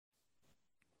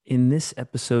In this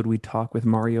episode, we talk with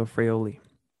Mario Fraioli.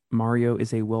 Mario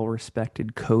is a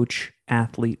well-respected coach,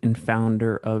 athlete, and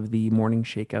founder of the Morning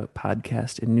Shakeout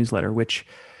podcast and newsletter, which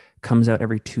comes out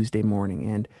every Tuesday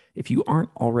morning. And if you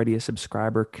aren't already a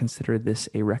subscriber, consider this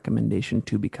a recommendation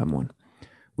to become one.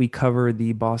 We cover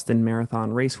the Boston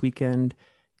Marathon race weekend,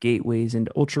 gateways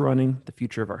into ultra running, the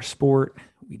future of our sport.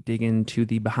 We dig into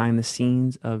the behind the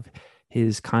scenes of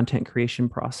his content creation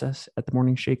process at the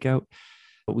Morning Shakeout.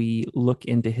 We look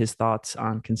into his thoughts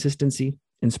on consistency,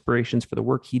 inspirations for the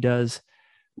work he does.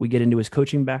 We get into his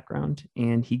coaching background,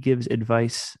 and he gives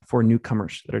advice for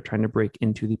newcomers that are trying to break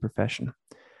into the profession.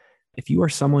 If you are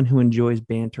someone who enjoys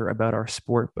banter about our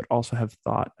sport, but also have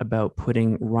thought about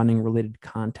putting running related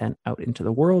content out into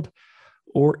the world,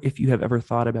 or if you have ever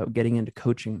thought about getting into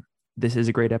coaching, this is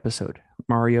a great episode.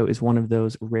 Mario is one of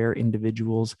those rare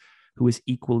individuals who is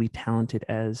equally talented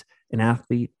as an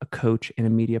athlete, a coach, and a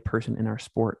media person in our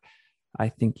sport. I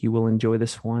think you will enjoy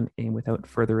this one. And without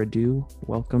further ado,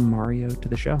 welcome Mario to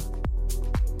the show.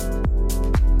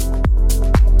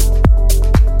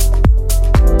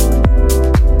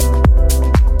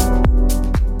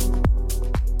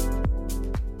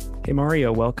 Hey,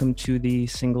 Mario, welcome to the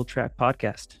Single Track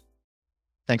Podcast.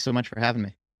 Thanks so much for having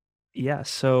me. Yeah,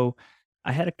 so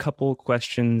I had a couple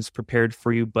questions prepared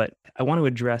for you, but I want to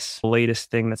address the latest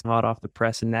thing that's hot off the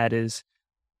press, and that is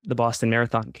the Boston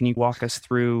Marathon. Can you walk us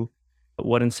through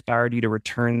what inspired you to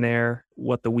return there,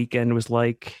 what the weekend was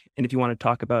like, and if you want to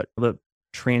talk about the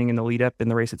training and the lead up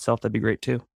and the race itself, that'd be great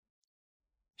too.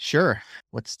 Sure.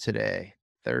 What's today?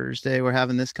 Thursday, we're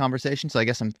having this conversation. So I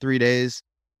guess I'm 3 days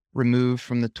removed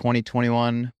from the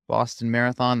 2021 Boston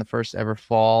Marathon, the first ever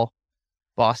fall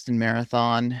Boston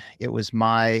Marathon. It was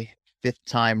my fifth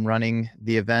time running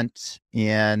the event,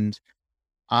 and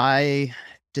I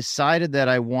decided that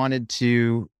I wanted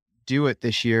to do it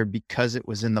this year because it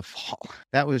was in the fall.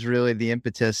 That was really the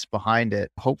impetus behind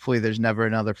it. Hopefully there's never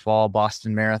another fall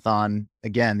Boston Marathon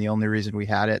again. The only reason we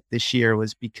had it this year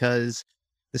was because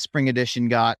the spring edition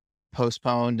got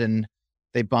postponed and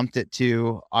they bumped it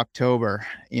to October.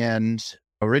 And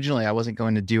originally I wasn't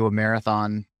going to do a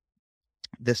marathon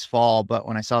this fall, but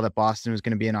when I saw that Boston was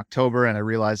going to be in October and I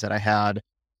realized that I had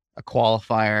a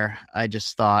qualifier, I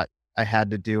just thought I had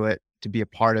to do it, to be a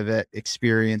part of it,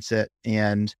 experience it.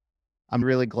 And I'm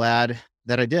really glad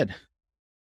that I did.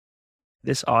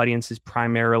 This audience is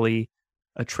primarily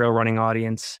a trail running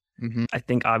audience. Mm-hmm. I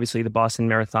think obviously the Boston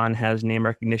Marathon has name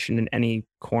recognition in any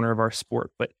corner of our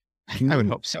sport, but I would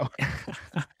hope so.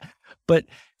 But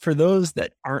for those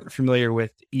that aren't familiar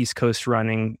with East Coast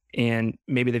running and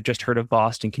maybe they've just heard of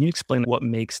Boston, can you explain what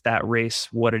makes that race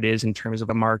what it is in terms of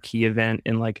a marquee event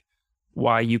and like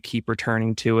why you keep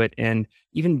returning to it, and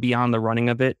even beyond the running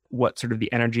of it, what sort of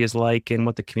the energy is like and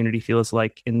what the community feels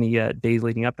like in the days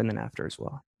leading up and then after as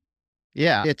well?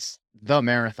 Yeah, it's the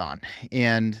marathon,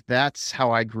 and that's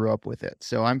how I grew up with it.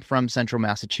 So I'm from central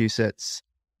Massachusetts,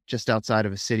 just outside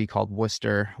of a city called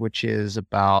Worcester, which is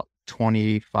about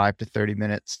 25 to 30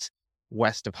 minutes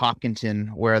west of Hopkinton,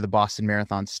 where the Boston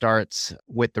Marathon starts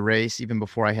with the race, even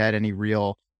before I had any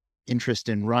real interest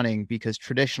in running, because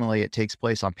traditionally it takes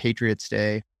place on Patriots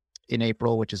Day in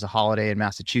April, which is a holiday in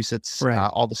Massachusetts. Right.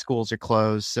 All the schools are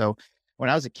closed. So when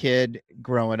I was a kid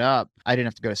growing up, I didn't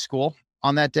have to go to school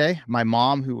on that day. My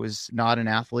mom, who was not an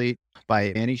athlete by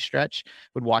any stretch,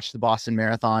 would watch the Boston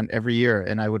Marathon every year,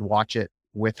 and I would watch it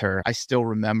with her. I still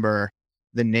remember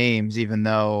the names, even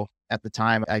though at the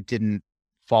time I didn't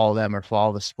follow them or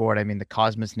follow the sport. I mean, the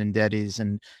Cosmas Nindedis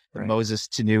and the Moses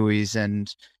Tanuis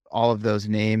and all of those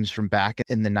names from back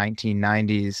in the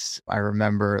 1990s. I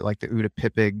remember like the Uda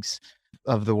Pippigs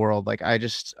of the world. Like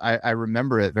I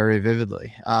remember it very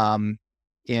vividly.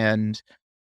 And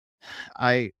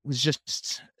I was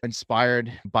just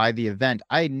inspired by the event.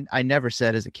 I never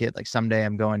said as a kid, like someday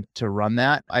I'm going to run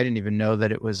that. I didn't even know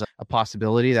that it was a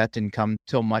possibility. That didn't come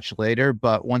till much later.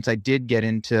 But once I did get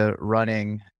into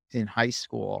running in high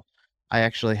school, I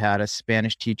actually had a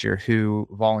Spanish teacher who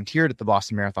volunteered at the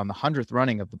Boston Marathon, the 100th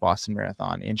running of the Boston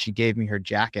Marathon. And she gave me her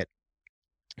jacket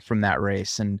from that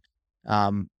race. And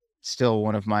still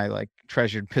one of my like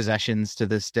treasured possessions to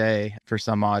this day for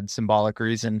some odd symbolic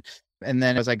reason. And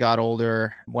then as I got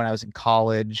older, when I was in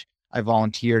college, I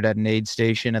volunteered at an aid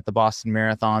station at the Boston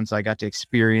Marathon. So I got to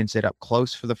experience it up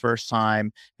close for the first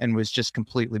time and was just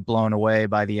completely blown away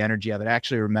by the energy of it. I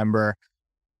actually remember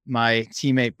my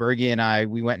teammate Bergie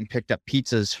and we went and picked up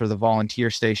pizzas for the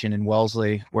volunteer station in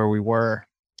Wellesley where we were.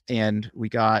 And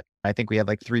I think we had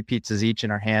like 3 pizzas each in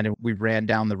our hand, and we ran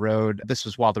down the road. This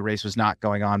was while the race was not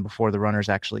going on, before the runners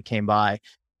actually came by.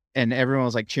 and everyone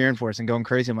was like cheering for us and going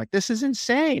crazy. I'm like, this is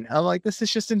insane. I'm like, this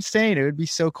is just insane. It would be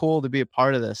so cool to be a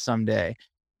part of this someday.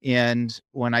 And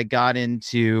when I got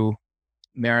into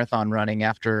marathon running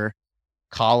after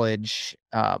college,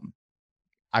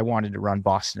 I wanted to run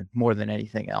Boston more than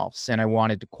anything else. And I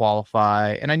wanted to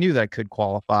qualify, and I knew that I could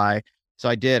qualify. So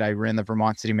I did. I ran the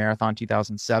Vermont City Marathon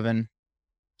 2007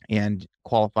 and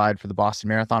qualified for the Boston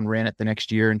Marathon, ran it the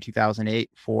next year in 2008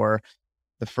 for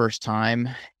the first time.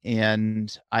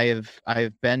 And I have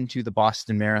been to the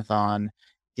Boston Marathon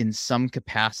in some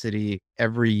capacity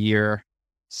every year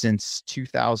since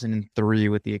 2003,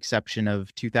 with the exception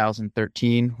of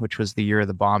 2013, which was the year of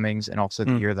the bombings and also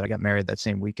the year that I got married that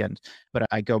same weekend. But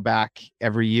I go back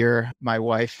every year. My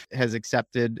wife has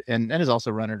accepted and has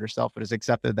also run it herself, but has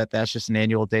accepted that that's just an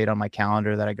annual date on my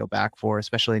calendar that I go back for,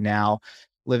 especially now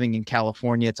living in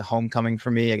California. It's a homecoming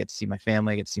for me. I get to see my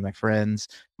family, I get to see my friends.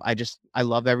 I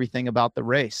love everything about the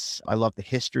race. I love the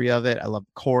history of it. I love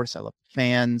the course. I love the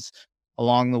fans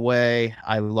along the way.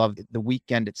 I love the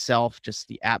weekend itself. Just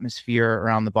the atmosphere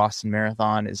around the Boston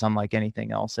Marathon is unlike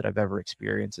anything else that I've ever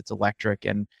experienced. It's electric.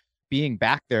 And being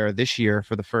back there this year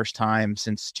for the first time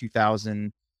since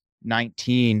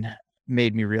 2019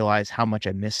 made me realize how much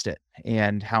I missed it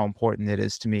and how important it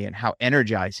is to me and how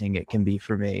energizing it can be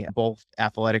for me, both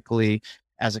athletically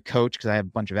as a coach, because I have a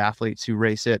bunch of athletes who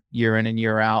race it year in and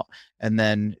year out. And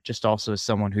then just also as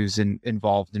someone who's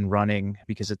involved in running,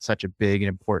 because it's such a big and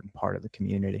important part of the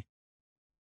community.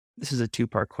 This is a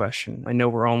two-part question. I know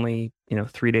we're only,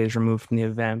 3 days removed from the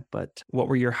event, but what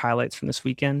were your highlights from this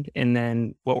weekend? And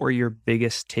then what were your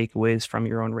biggest takeaways from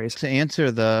your own race? To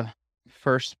answer the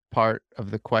first part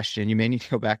of the question, you may need to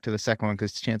go back to the second one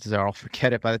because chances are I'll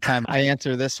forget it by the time I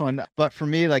answer this one. But for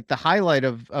me, like the highlight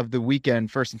of the weekend,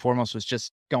 first and foremost, was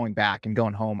just going back and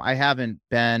going home. I haven't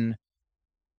been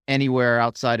anywhere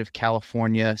outside of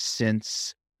California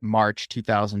since March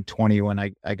 2020 when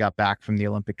I got back from the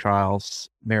Olympic trials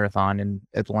marathon in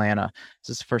Atlanta. This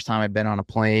is the first time I've been on a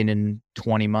plane in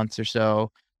 20 months or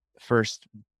so. First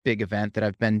big event that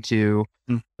I've been to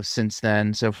since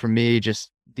then. So for me,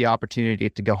 just the opportunity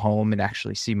to go home and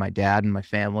actually see my dad and my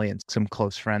family and some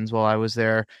close friends while I was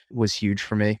there was huge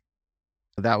for me.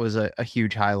 That was a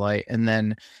huge highlight. And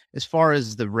then as far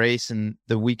as the race and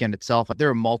the weekend itself, there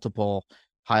are multiple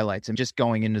highlights. And just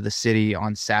going into the city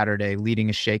on Saturday, leading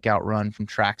a shakeout run from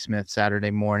Tracksmith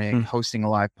Saturday morning, hosting a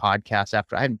live podcast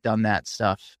after I hadn't done that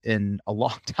stuff in a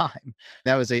long time.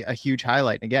 That was a huge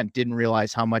highlight. Again, didn't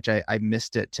realize how much I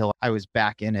missed it till I was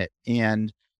back in it.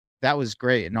 And that was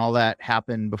great. And all that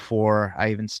happened before I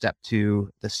even stepped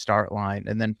to the start line.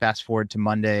 And then fast forward to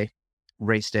Monday,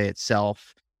 race day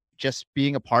itself, just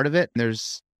being a part of it.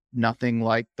 There's nothing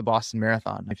like the Boston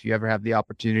Marathon. If you ever have the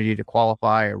opportunity to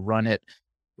qualify or run it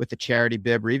with a charity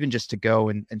bib, or even just to go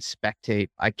and spectate,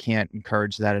 I can't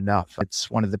encourage that enough.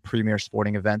 It's one of the premier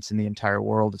sporting events in the entire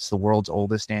world. It's the world's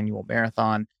oldest annual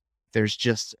marathon. There's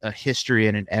just a history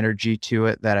and an energy to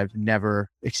it that I've never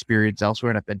experienced elsewhere.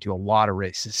 And I've been to a lot of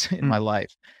races in my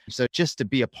life. So just to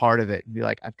be a part of it and be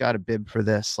like, I've got a bib for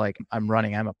this, like I'm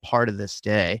running, I'm a part of this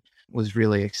day, was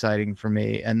really exciting for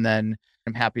me. And then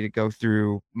I'm happy to go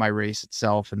through my race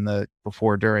itself and the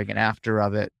before, during, and after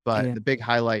of it. But the big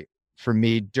highlight for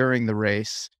me during the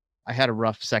race, I had a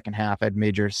rough second half. I had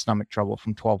major stomach trouble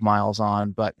from 12 miles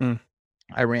on, but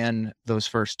I ran those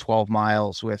first 12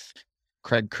 miles with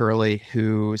Craig Curley,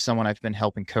 who is someone I've been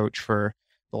helping coach for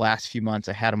the last few months.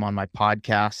 I had him on my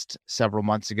podcast several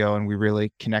months ago, and we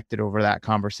really connected over that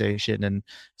conversation and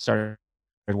started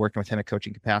working with him at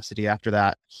coaching capacity after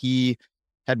that. He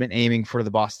had been aiming for the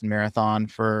Boston Marathon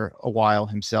for a while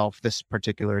himself, this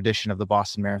particular edition of the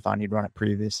Boston Marathon. He'd run it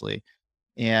previously.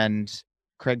 And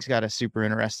Craig's got a super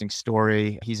interesting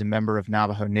story. He's a member of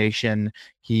Navajo Nation.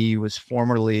 He was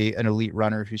formerly an elite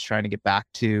runner who's trying to get back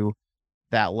to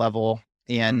that level.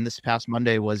 And this past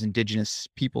Monday was Indigenous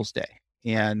Peoples Day.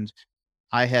 And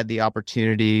I had the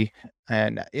opportunity,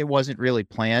 and it wasn't really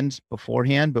planned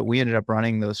beforehand, but we ended up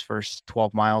running those first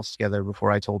 12 miles together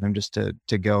before I told him just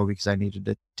to go because I needed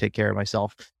to take care of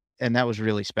myself. And that was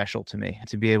really special to me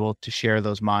to be able to share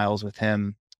those miles with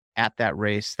him at that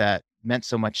race that meant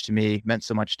so much to me, meant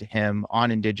so much to him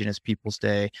on Indigenous Peoples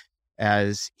Day,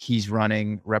 as he's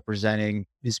running, representing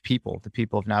his people, the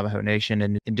people of Navajo Nation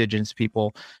and Indigenous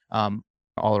people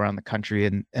all around the country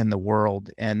and the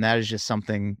world. And that is just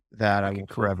something that I will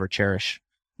forever cherish.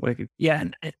 Yeah.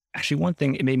 And actually, one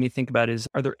thing it made me think about is,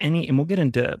 are there any, and we'll get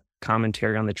into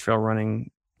commentary on the trail running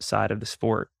side of the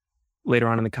sport later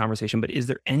on in the conversation, but is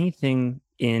there anything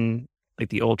in like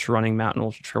the ultra running, mountain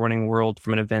ultra trail running world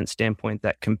from an event standpoint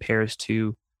that compares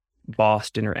to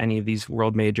Boston or any of these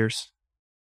world majors?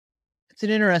 It's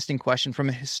an interesting question. From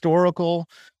a historical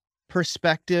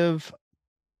perspective,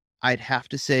 I'd have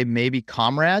to say maybe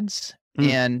Comrades.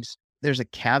 And there's a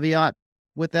caveat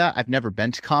with that. I've never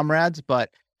been to Comrades,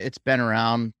 but it's been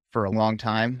around for a long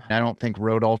time. I don't think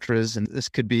road ultras, and this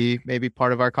could be maybe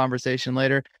part of our conversation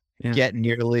later, get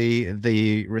nearly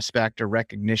the respect or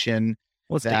recognition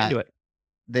that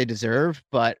they deserve.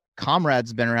 But Comrades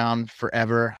has been around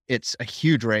forever. It's a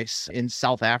huge race in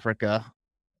South Africa.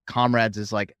 Comrades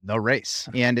is like the race,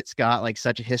 and it's got like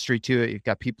such a history to it. You've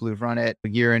got people who've run it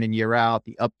year in and year out,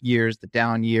 the up years, the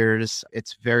down years.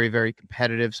 It's very, very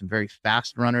competitive. Some very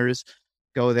fast runners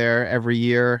go there every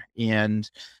year, and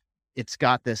it's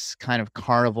got this kind of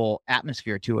carnival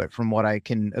atmosphere to it from what I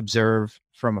can observe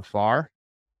from afar.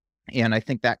 And I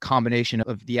think that combination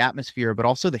of the atmosphere, but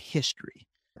also the history,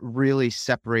 really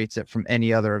separates it from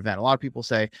any other event. A lot of people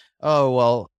say, oh,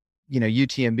 well,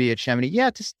 UTMB at Chamonix.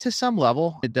 Yeah, to some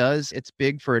level it does. It's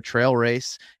big for a trail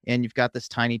race, and you've got this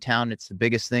tiny town. It's the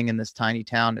biggest thing in this tiny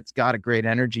town. It's got a great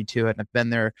energy to it. And I've been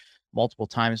there multiple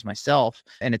times myself,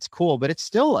 and it's cool, but it's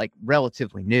still like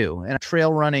relatively new. And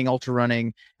trail running, ultra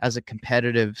running as a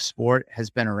competitive sport has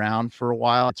been around for a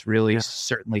while. It's really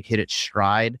certainly hit its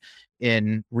stride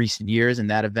in recent years. And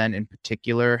that event in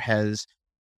particular has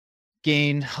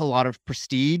gained a lot of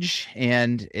prestige,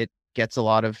 and it gets a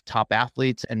lot of top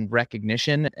athletes and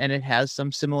recognition, and it has some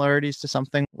similarities to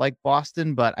something like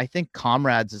Boston. But I think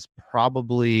Comrades is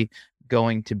probably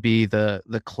going to be the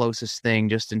closest thing,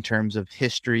 just in terms of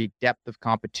history, depth of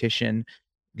competition,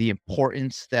 the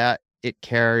importance that it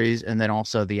carries, and then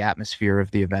also the atmosphere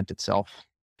of the event itself.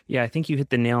 Yeah, I think you hit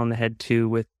the nail on the head too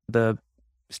with the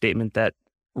statement that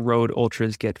road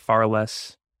ultras get far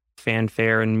less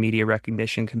fanfare and media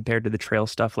recognition compared to the trail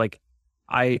stuff. Like,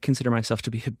 I consider myself to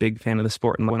be a big fan of the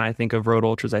sport. And when I think of road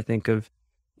ultras, I think of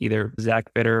either Zach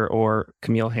Bitter or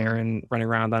Camille Herron running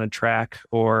around on a track,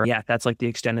 or that's like the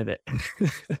extent of it.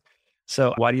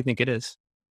 So why do you think it is?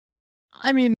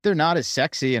 I mean, they're not as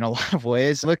sexy in a lot of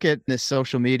ways. Look at this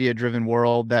social media driven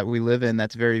world that we live in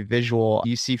that's very visual.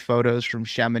 You see photos from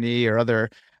Chamonix or other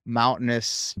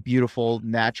mountainous, beautiful,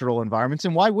 natural environments.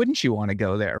 And why wouldn't you want to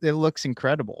go there? It looks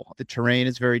incredible. The terrain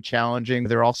is very challenging.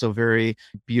 They're also very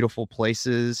beautiful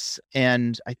places.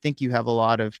 And I think you have a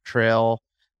lot of trail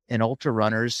and ultra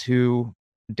runners who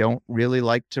don't really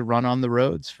like to run on the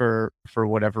roads for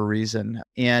whatever reason.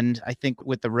 And I think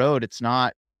with the road, it's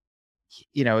not,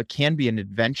 it can be an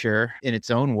adventure in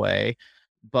its own way,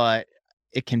 but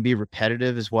it can be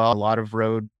repetitive as well. A lot of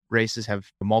road races have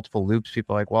multiple loops.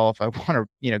 People are like, well, if I want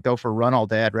to, go for a run all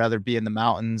day, I'd rather be in the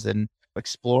mountains and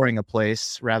exploring a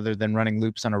place rather than running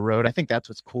loops on a road. I think that's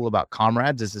what's cool about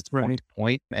Comrades is it's point to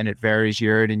point, and it varies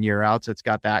year in and year out. So it's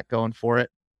got that going for it.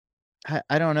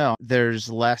 I don't know. There's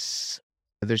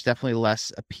definitely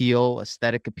less appeal,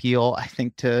 aesthetic appeal, I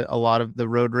think, to a lot of the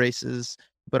road races.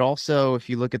 But also, if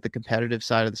you look at the competitive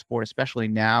side of the sport, especially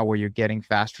now where you're getting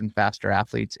faster and faster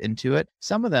athletes into it,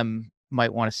 some of them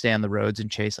might want to stay on the roads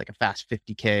and chase like a fast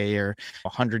 50K or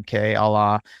 100K a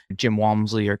la Jim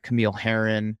Walmsley or Camille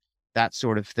Herron, that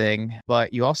sort of thing.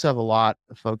 But you also have a lot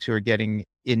of folks who are getting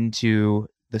into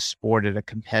the sport at a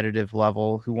competitive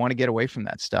level who want to get away from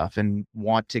that stuff and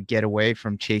want to get away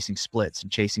from chasing splits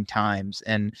and chasing times.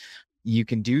 And you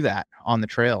can do that on the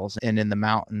trails and in the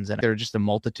mountains. And there are just a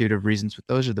multitude of reasons, but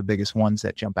those are the biggest ones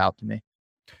that jump out to me.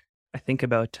 I think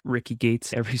about Ricky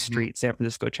Gates' Every Street San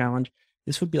Francisco Challenge.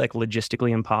 This would be like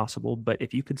logistically impossible, but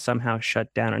if you could somehow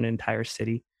shut down an entire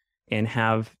city and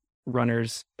have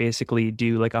runners basically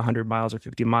do like 100 miles or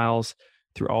 50 miles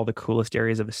through all the coolest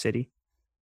areas of a city,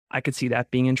 I could see that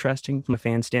being interesting from a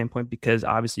fan standpoint, because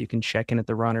obviously you can check in at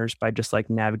the runners by just like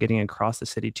navigating across the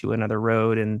city to another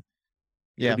road, and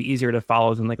it'd be easier to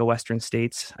follow than like a Western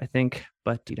States, I think,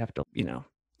 but you'd have to,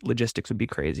 logistics would be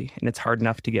crazy, and it's hard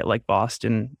enough to get like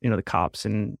Boston, the cops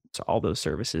and all those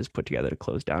services put together to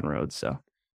close down roads. So,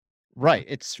 right.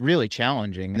 It's really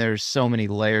challenging. There's so many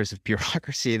layers of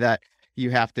bureaucracy that you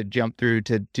have to jump through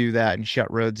to do that and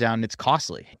shut roads down. It's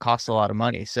costly. It costs a lot of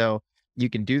money. So you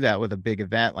can do that with a big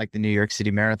event like the New York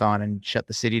City Marathon and shut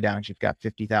the city down. You've got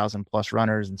 50,000 plus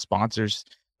runners and sponsors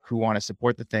who want to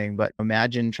support the thing. But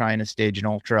imagine trying to stage an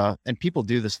ultra, and people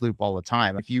do this loop all the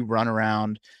time. If you run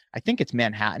around, I think it's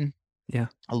Manhattan. Yeah.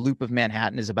 A loop of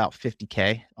Manhattan is about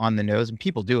 50K on the nose, and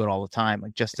people do it all the time,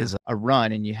 like just as a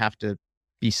run, and you have to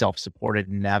be self-supported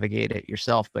and navigate it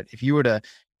yourself. But if you were to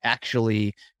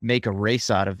actually make a race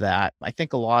out of that. I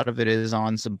think a lot of it is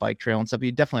on some bike trail and stuff.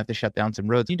 You definitely have to shut down some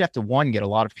roads. You'd have to, one, get a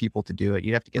lot of people to do it.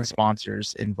 You'd have to get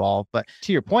sponsors involved. But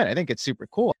to your point, I think it's super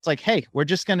cool. It's like, hey, we're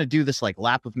just going to do this like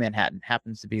lap of Manhattan.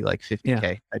 Happens to be like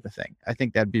 50K type of thing. I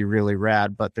think that'd be really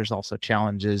rad, but there's also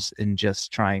challenges in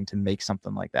just trying to make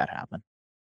something like that happen.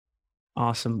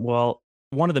 Awesome. Well,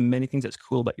 one of the many things that's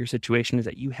cool about your situation is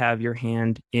that you have your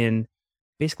hand in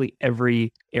basically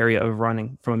every area of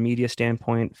running, from a media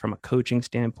standpoint, from a coaching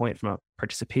standpoint, from a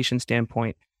participation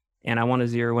standpoint. And I want to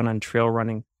zero in on trail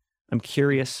running. I'm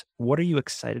curious, what are you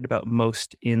excited about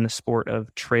most in the sport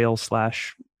of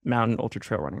trail/mountain ultra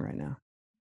trail running right now?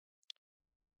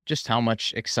 Just how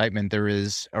much excitement there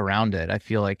is around it. I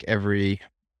feel like every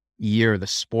year the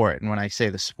sport, and when I say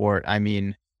the sport, I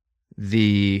mean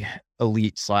the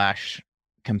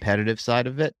elite/competitive side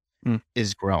of it,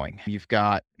 is growing. You've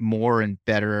got more and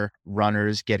better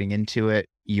runners getting into it.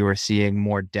 You are seeing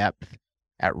more depth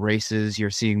at races.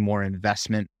 You're seeing more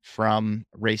investment from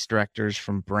race directors,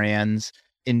 from brands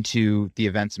into the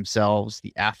events themselves,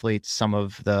 the athletes, some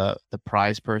of the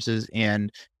prize purses.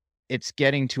 And it's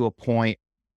getting to a point,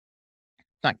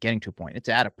 not getting to a point, it's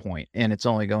at a point, and it's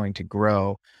only going to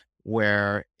grow,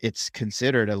 where it's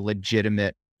considered a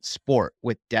legitimate sport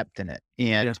with depth in it.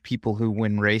 And people who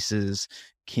win races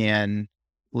can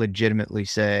legitimately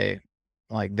say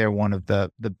like they're one of the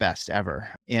best ever.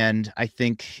 And I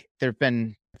think there've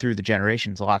been, through the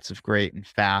generations, lots of great and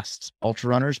fast ultra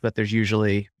runners, but there's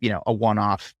usually, a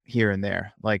one-off here and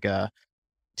there, like a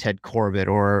Ted Corbett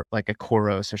or like a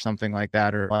Koros or something like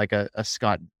that, or like a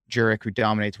Scott Jurek who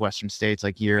dominates Western States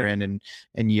like year in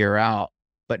and year out.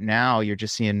 But now you're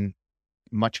just seeing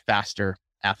much faster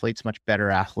athletes, much better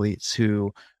athletes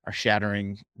who are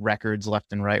shattering records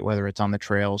left and right, whether it's on the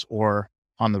trails or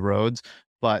on the roads.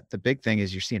 But the big thing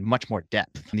is you're seeing much more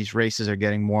depth. These races are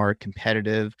getting more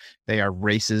competitive. They are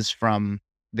races from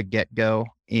the get-go.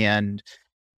 And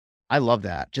I love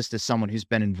that, just as someone who's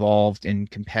been involved in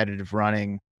competitive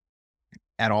running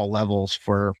at all levels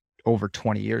for over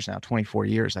 20 years now, 24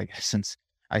 years, I guess, since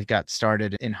I got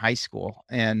started in high school.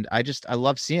 And I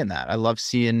love seeing that. I love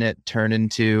seeing it turn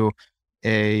into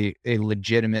a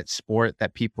legitimate sport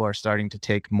that people are starting to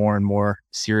take more and more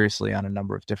seriously on a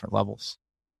number of different levels.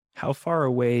 How far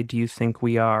away do you think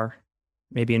we are,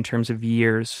 maybe in terms of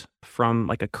years, from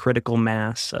like a critical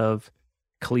mass of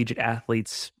collegiate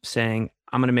athletes saying,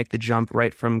 I'm going to make the jump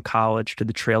right from college to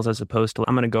the trails, as opposed to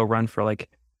I'm going to go run for like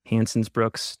Hanson's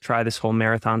Brooks, try this whole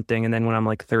marathon thing, and then when I'm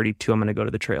like 32, I'm going to go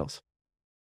to the trails?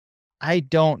 I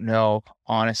don't know,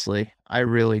 honestly. I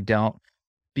really don't,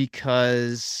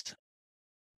 because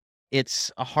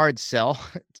it's a hard sell,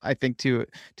 I think, to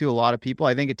a lot of people.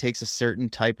 I think it takes a certain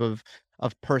type of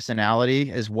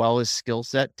personality as well as skill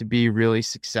set to be really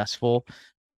successful,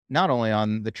 not only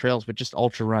on the trails, but just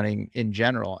ultra running in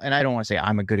general. And I don't want to say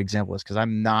I'm a good example of this, because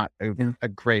I'm not a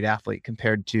great athlete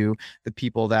compared to the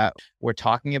people that we're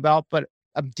talking about, but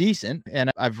I'm decent.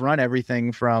 And I've run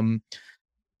everything from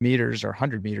meters or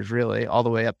 100 meters, really, all the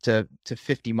way up to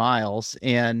 50 miles.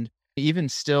 And even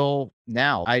still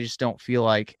now, I just don't feel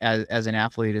like as an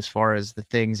athlete, as far as the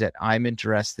things that I'm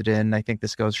interested in, I think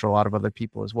this goes for a lot of other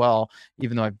people as well,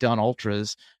 even though I've done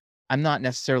ultras, I'm not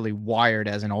necessarily wired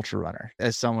as an ultra runner,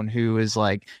 as someone who is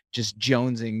like just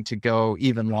jonesing to go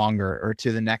even longer or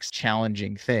to the next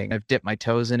challenging thing. I've dipped my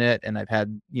toes in it and I've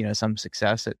had, some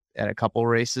success at a couple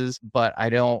races, but I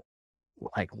don't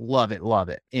like love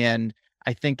it. And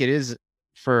I think it is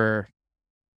for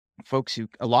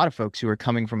a lot of folks who are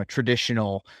coming from a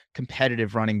traditional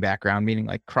competitive running background, meaning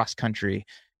like cross country,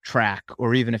 track,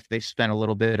 or even if they've spent a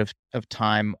little bit of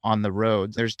time on the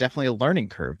roads, there's definitely a learning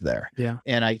curve there. Yeah.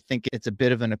 And I think it's a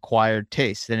bit of an acquired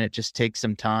taste, and it just takes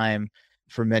some time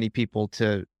for many people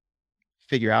to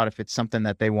figure out if it's something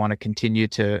that they want to continue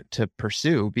to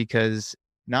pursue, because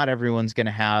not everyone's going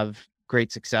to have great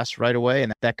success right away,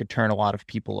 and that could turn a lot of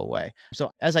people away.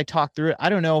 So as I talk through it, I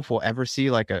don't know if we'll ever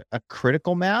see like a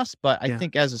critical mass, but I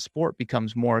think as a sport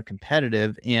becomes more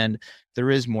competitive and there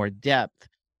is more depth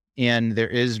and there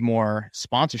is more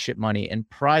sponsorship money and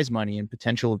prize money and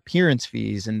potential appearance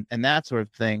fees and that sort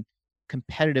of thing,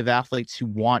 competitive athletes who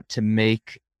want to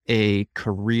make a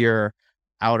career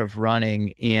out of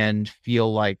running and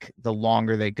feel like the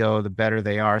longer they go, the better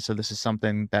they are. So this is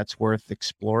something that's worth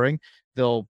exploring.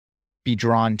 They'll be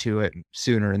drawn to it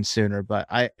sooner and sooner, but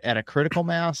at a critical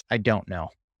mass, I don't know.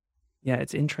 Yeah,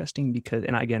 it's interesting because,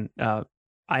 and again, I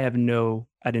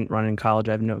didn't run in college.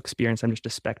 I have no experience. I'm just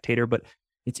a spectator, but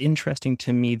it's interesting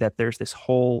to me that there's this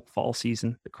whole fall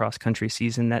season, the cross country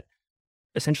season, that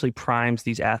essentially primes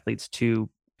these athletes to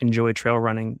enjoy trail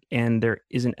running, and there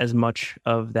isn't as much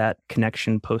of that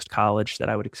connection post college that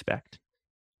I would expect.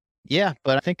 Yeah,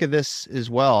 but I think of this as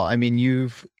well. I mean,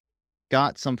 you've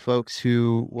got some folks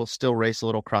who will still race a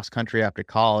little cross country after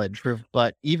college, True.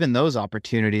 but even those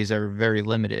opportunities are very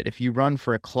limited. If you run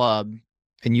for a club,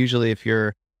 and usually if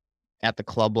you're at the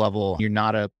club level, you're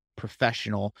not a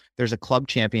professional, there's a club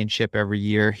championship every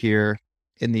year here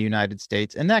in the United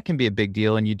States. And that can be a big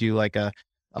deal. And you do like a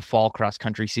fall cross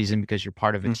country season because you're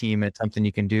part of a team and it's something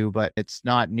you can do, but it's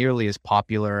not nearly as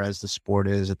popular as the sport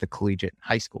is at the collegiate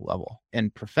high school level.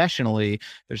 And professionally,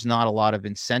 there's not a lot of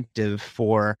incentive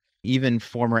for even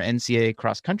former NCAA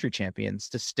cross country champions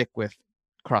to stick with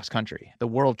cross country. The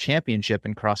world championship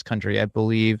in cross country, I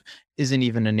believe, isn't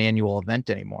even an annual event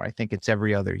anymore. I think it's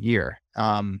every other year.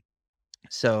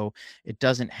 So it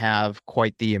doesn't have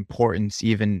quite the importance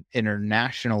even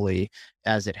internationally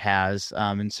as it has,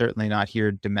 and certainly not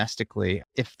here domestically.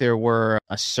 If there were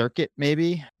a circuit,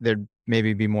 maybe there'd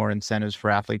maybe be more incentives for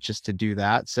athletes just to do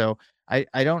that. So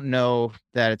I don't know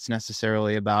that it's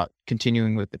necessarily about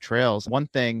continuing with the trails. One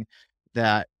thing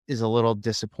that is a little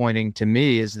disappointing to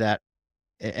me is that,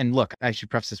 and look, I should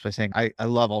preface this by saying I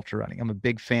love ultra running. I'm a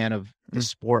big fan of the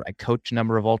sport. I coach a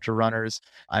number of ultra runners.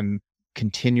 I'm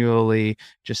continually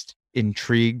just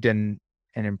intrigued and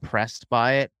impressed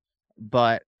by it.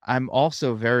 But I'm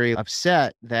also very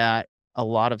upset that a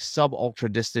lot of sub ultra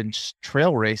distance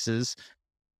trail races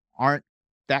aren't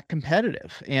that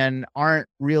competitive and aren't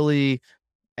really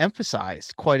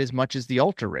emphasized quite as much as the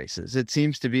ultra races. It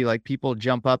seems to be like people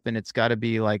jump up and it's got to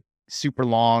be like super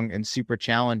long and super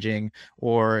challenging,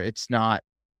 or it's not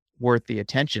worth the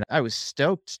attention. I was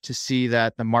stoked to see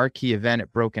that the marquee event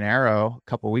at Broken Arrow a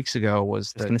couple of weeks ago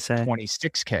was the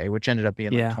 26K, which ended up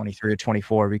being like 23 or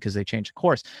 24 because they changed the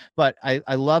course. But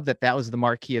I love that that was the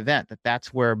marquee event,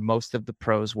 that's where most of the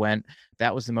pros went.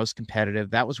 That was the most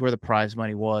competitive. That was where the prize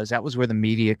money was. That was where the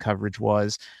media coverage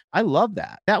was. I love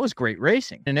that. That was great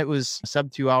racing. And it was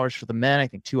sub 2 hours for the men, I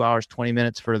think 2 hours, 20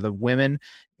 minutes for the women.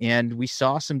 And we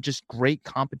saw some just great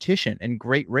competition and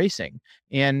great racing.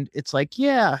 And it's like,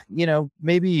 yeah,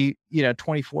 maybe,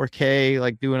 24K,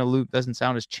 like doing a loop doesn't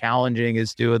sound as challenging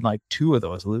as doing like 2 of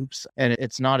those loops. And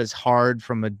it's not as hard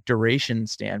from a duration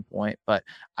standpoint, but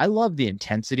I love the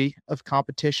intensity of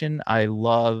competition. I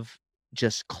love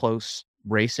just close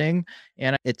racing,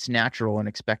 and it's natural and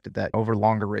expected that over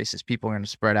longer races, people are going to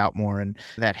spread out more, and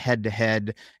that head to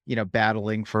head,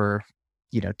 battling for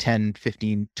 10,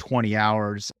 15, 20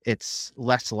 hours, it's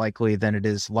less likely than it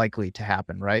is likely to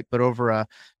happen, right? But over a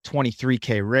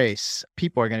 23K race,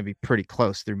 people are going to be pretty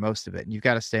close through most of it. And you've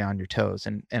got to stay on your toes.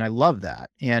 And I love that.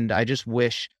 And I just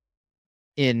wish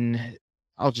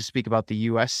I'll just speak about the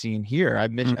US scene here.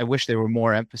 I wish there were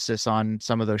more emphasis on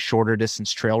some of those shorter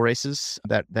distance trail races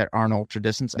that aren't ultra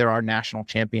distance. There are national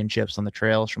championships on the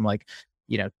trails from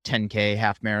 10K,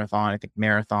 half marathon, I think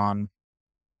marathon,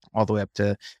 all the way up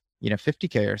to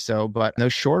 50K or so. But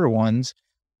those shorter ones,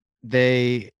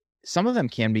 some of them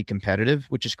can be competitive,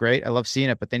 which is great. I love seeing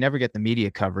it, but they never get the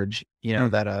media coverage,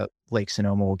 that Lake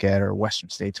Sonoma will get, or Western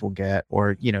States will get,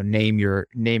 or name your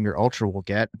ultra will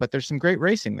get. But there's some great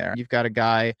racing there. You've got a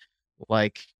guy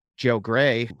like Joe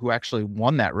Gray, who actually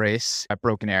won that race at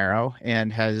Broken Arrow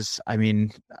and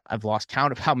I've lost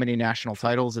count of how many national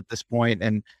titles at this point,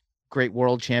 and great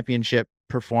world championship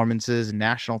performances and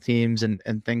national teams and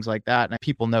things like that. And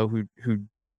people know who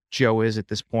Joe is at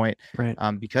this point, right?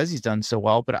 Because he's done so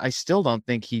well. But I still don't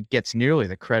think he gets nearly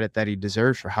the credit that he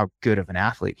deserves for how good of an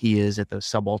athlete he is at those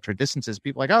sub ultra distances.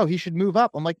 People are like, oh, he should move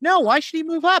up. I'm like, no, why should he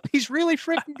move up? He's really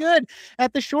freaking good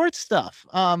at the short stuff.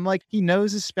 He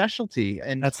knows his specialty.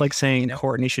 And that's like saying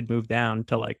Courtney should move down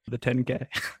to like the 10K.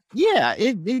 Yeah,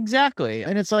 exactly.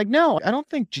 And it's like, no, I don't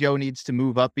think Joe needs to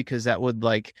move up because that would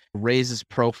raise his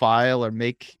profile or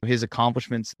make his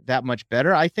accomplishments that much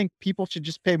better. I think people should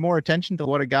just pay more attention to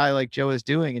what a guy like Joe is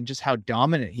doing and just how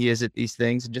dominant he is at these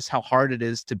things and just how hard it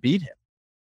is to beat him.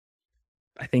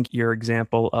 I think your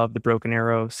example of the Broken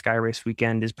Arrow Sky Race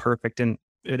weekend is perfect. And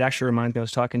it actually reminds me, I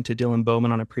was talking to Dylan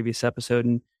Bowman on a previous episode,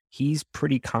 and he's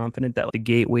pretty confident that the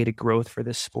gateway to growth for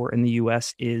this sport in the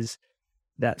US is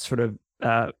that sort of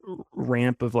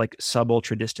ramp of sub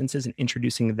ultra distances and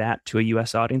introducing that to a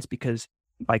US audience, because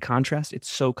by contrast, it's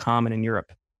so common in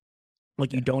Europe.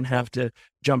 You don't have to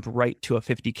jump right to a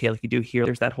 50K like you do here.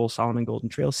 There's that whole Solomon Golden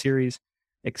Trail series,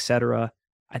 etc.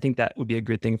 I think that would be a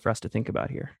good thing for us to think about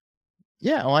here.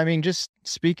 Yeah, well, just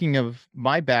speaking of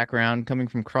my background, coming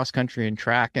from cross country and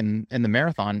track and the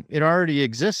marathon, it already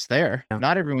exists there. Yeah.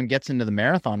 Not everyone gets into the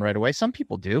marathon right away. Some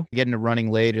people do get into running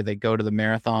late, or they go to the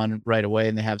marathon right away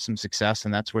and they have some success,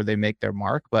 and that's where they make their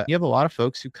mark. But you have a lot of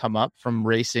folks who come up from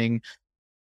racing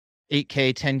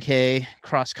 8K, 10K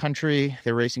cross country.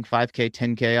 They're racing 5K,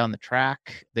 10K on the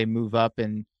track. They move up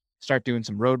and start doing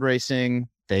some road racing.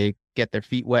 They get their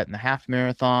feet wet in the half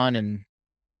marathon and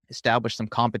establish some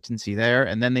competency there.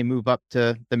 And then they move up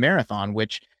to the marathon,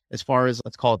 which, as far as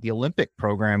let's call it the Olympic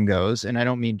program goes, and I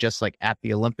don't mean just like at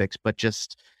the Olympics, but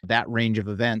just that range of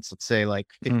events, let's say like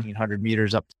 1,500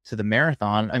 meters up to the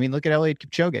marathon. I mean, look at Eliud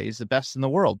Kipchoge. He's the best in the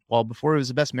world. Well, before he was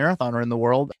the best marathoner in the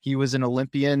world, he was an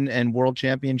Olympian and world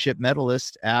championship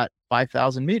medalist at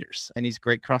 5,000 meters. And he's a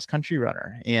great cross country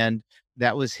runner. And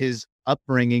that was his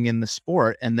upbringing in the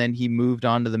sport. And then he moved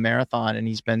on to the marathon and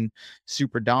he's been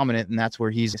super dominant. And that's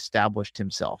where he's established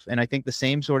himself. And I think the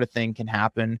same sort of thing can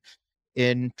happen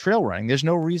in trail running. There's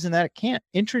no reason that it can't.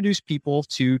 Introduce people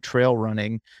to trail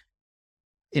running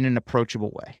in an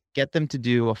approachable way. Get them to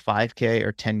do a 5K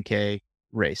or 10K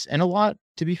race. And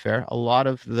to be fair, a lot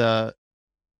of the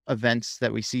events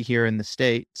that we see here in the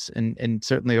States and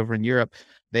certainly over in Europe,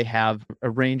 they have a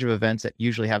range of events that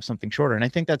usually have something shorter. And I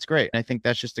think that's great. And I think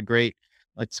that's just a great,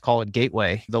 let's call it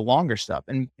gateway, the longer stuff.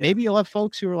 And maybe you'll have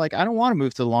folks who are like, I don't want to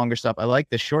move to the longer stuff. I like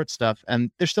the short stuff.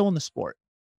 And they're still in the sport.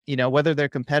 Whether they're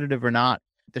competitive or not,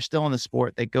 they're still in the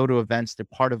sport. They go to events. They're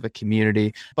part of a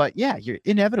community. But yeah, you're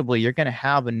going to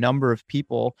have a number of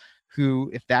people who,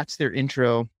 if that's their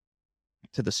intro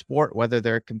to the sport, whether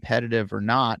they're competitive or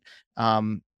not,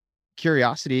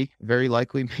 curiosity very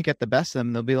likely may get the best of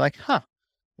them. They'll be like,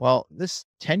 well, this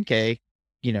 10K,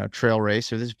 trail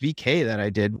race or this VK that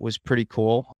I did was pretty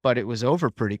cool, but it was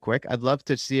over pretty quick. I'd love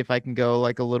to see if I can go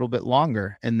like a little bit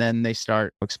longer. And then they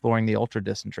start exploring the ultra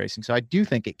distance racing. So I do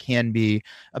think it can be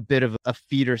a bit of a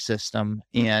feeder system.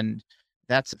 And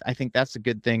I think that's a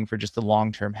good thing for just the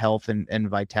long-term health and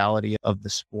vitality of the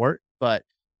sport. But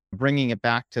bringing it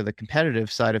back to the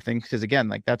competitive side of things, because again,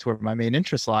 like that's where my main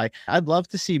interests lie. I'd love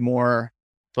to see more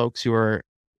folks who are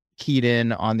keyed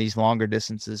in on these longer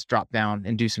distances drop down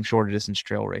and do some shorter distance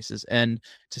trail races. And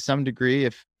to some degree,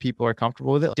 if people are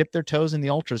comfortable with it, dip their toes in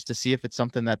the ultras to see if it's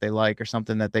something that they like or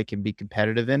something that they can be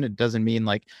competitive in. It doesn't mean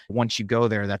like once you go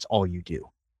there, that's all you do.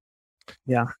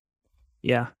 Yeah.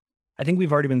 Yeah. I think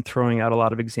we've already been throwing out a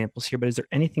lot of examples here, but is there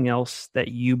anything else that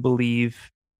you believe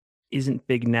isn't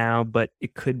big now, but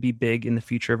it could be big in the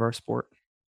future of our sport?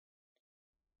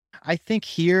 I think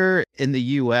here in the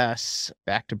US,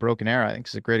 back to Broken Arrow, I think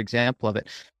is a great example of it.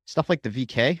 Stuff like the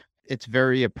VK, it's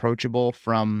very approachable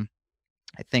from,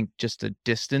 I think, just a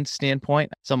distance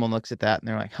standpoint. Someone looks at that and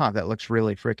they're like, that looks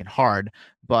really freaking hard,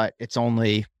 but it's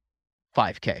only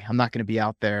 5K. I'm not going to be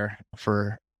out there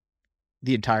for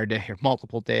the entire day or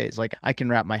multiple days. Like I can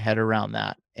wrap my head around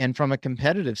that. And from a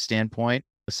competitive standpoint,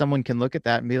 someone can look at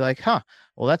that and be like,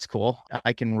 well, that's cool.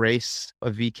 I can race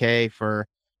a VK for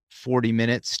 40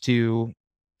 minutes to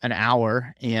an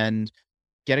hour and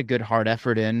get a good hard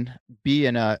effort in, be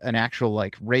in an actual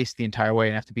like race the entire way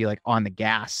and have to be like on the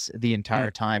gas the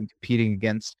entire time competing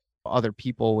against other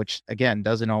people, which again,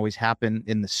 doesn't always happen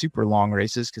in the super long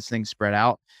races because things spread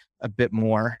out a bit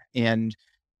more. And,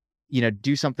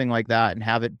 do something like that and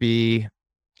have it be,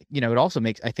 it also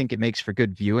I think it makes for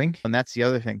good viewing. And that's the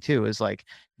other thing too, is like,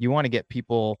 you want to get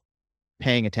people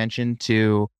paying attention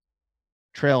to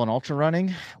trail and ultra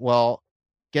running. Well,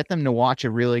 get them to watch a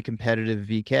really competitive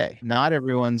VK. Not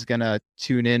everyone's going to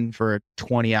tune in for a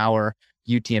 20-hour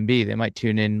UTMB. They might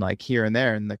tune in like here and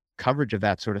there, and the coverage of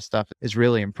that sort of stuff is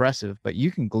really impressive. But you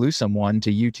can glue someone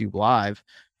to YouTube Live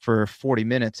for 40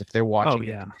 minutes if they're watching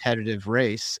a competitive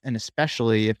race, and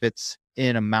especially if it's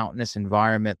in a mountainous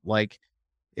environment like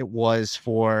it was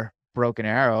for Broken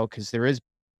Arrow, because there is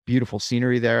beautiful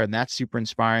scenery there and that's super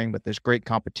inspiring, but there's great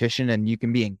competition and you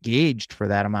can be engaged for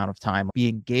that amount of time, be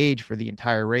engaged for the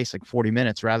entire race, like 40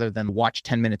 minutes, rather than watch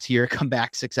 10 minutes here, come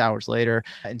back 6 hours later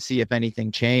and see if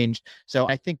anything changed. So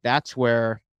I think that's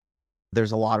where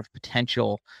there's a lot of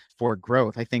potential for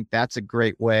growth. I think that's a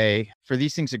great way for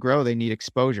these things to grow. They need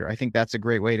exposure. I think that's a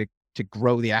great way to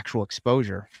grow the actual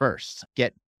exposure first.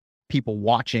 Get people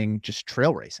watching just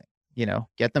trail racing,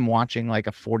 get them watching like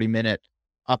a 40-minute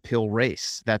uphill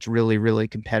race that's really, really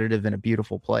competitive in a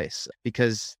beautiful place.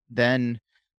 Because then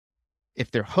if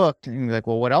they're hooked and you're like,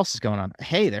 well, what else is going on?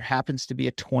 Hey, there happens to be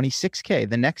a 26K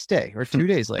the next day or 2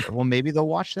 days later. Well, maybe they'll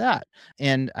watch that.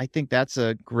 And I think that's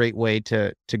a great way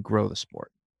to grow the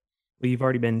sport. Well, you've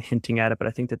already been hinting at it, but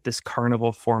I think that this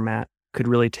carnival format could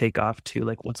really take off too,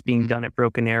 like what's being done at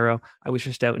Broken Arrow. I was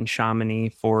just out in Chamonix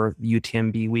for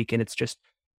UTMB week, and it's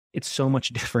so much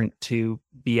different to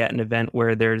be at an event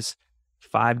where there's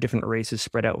 5 different races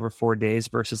spread out over 4 days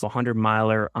versus a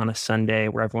 100-miler on a Sunday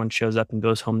where everyone shows up and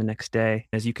goes home the next day.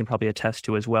 As you can probably attest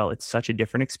to as well, it's such a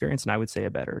different experience, and I would say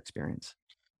a better experience.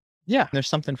 Yeah, there's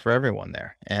something for everyone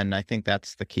there. And I think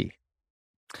that's the key.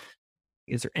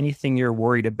 Is there anything you're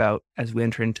worried about as we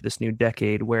enter into this new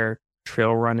decade where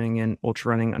trail running and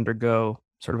ultra running undergo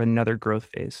sort of another growth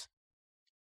phase?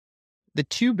 The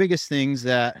two biggest things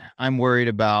that I'm worried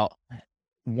about,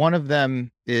 one of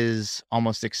them is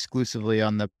almost exclusively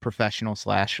on the professional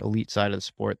 / elite side of the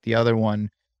sport. The other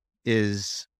one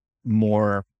is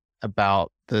more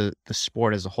about the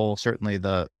sport as a whole, certainly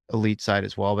the elite side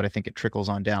as well, but I think it trickles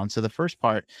on down. So the first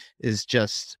part is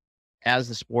just as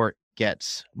the sport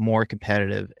gets more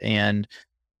competitive and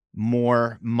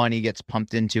more money gets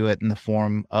pumped into it in the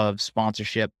form of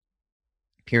sponsorship,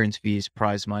 appearance fees,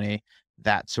 prize money,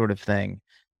 that sort of thing,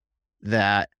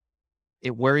 that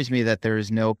it worries me that there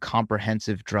is no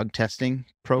comprehensive drug testing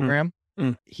program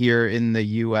here in the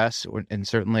US and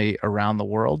certainly around the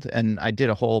world. And I did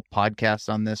a whole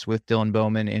podcast on this with Dylan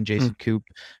Bowman and Jason Koop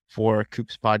for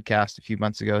Koop's podcast a few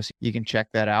months ago. So you can check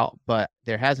that out. But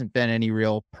there hasn't been any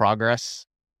real progress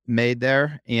made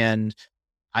there. And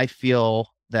I feel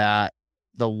that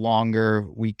the longer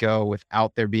we go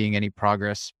without there being any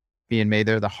progress being made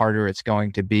there, the harder it's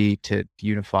going to be to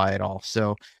unify it all.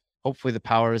 So hopefully the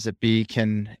powers that be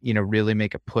can, really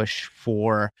make a push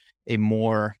for a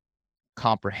more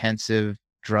comprehensive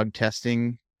drug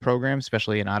testing program,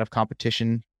 especially an out of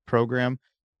competition program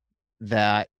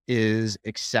that is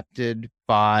accepted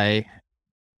by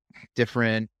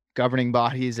different governing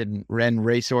bodies and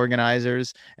race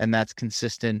organizers, and that's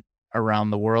consistent around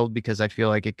the world, because I feel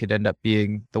like it could end up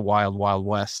being the wild, wild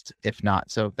west if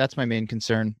not. So that's my main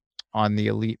concern on the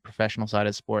elite professional side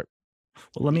of sport.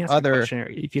 Well, let me ask you a question.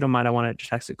 If you don't mind, I want to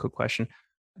just ask a quick question.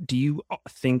 Do you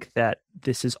think that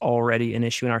this is already an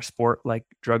issue in our sport, like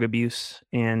drug abuse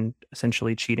and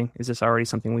essentially cheating? Is this already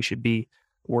something we should be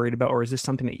worried about? Or is this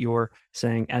something that you're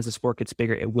saying as the sport gets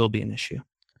bigger, it will be an issue?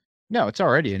 No, it's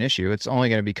already an issue. It's only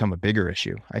going to become a bigger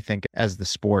issue, I think, as the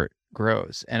sport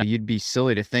grows. And you'd be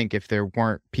silly to think if there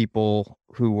weren't people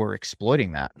who were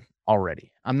exploiting that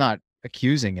already. I'm not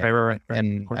accusing it, right,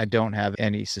 and I don't have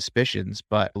any suspicions.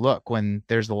 But look, when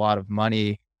there's a lot of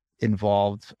money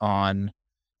involved on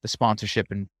the sponsorship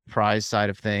and prize side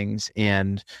of things,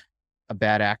 and a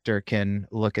bad actor can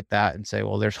look at that and say,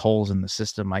 well, there's holes in the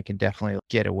system. I can definitely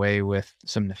get away with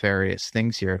some nefarious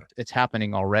things here. It's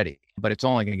happening already, but it's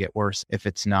only going to get worse if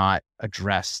it's not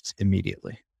addressed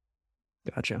immediately.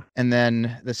 Gotcha. And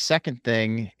then the second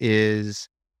thing is,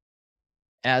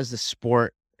 as the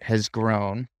sport has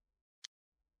grown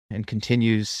and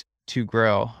continues to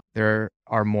grow, there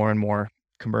are more and more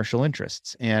commercial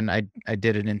interests. And I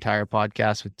did an entire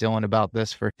podcast with Dylan about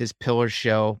this for his Pillars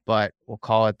show, but we'll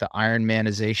call it the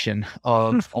Ironmanization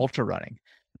of ultra running.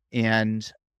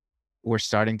 And we're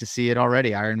starting to see it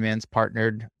already. Ironman's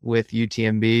partnered with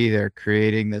UTMB. They're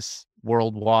creating this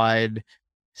worldwide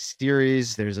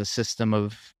series. There's a system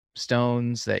of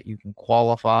stones that you can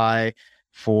qualify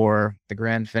for the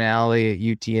grand finale at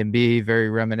UTMB, very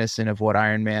reminiscent of what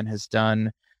Ironman has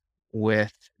done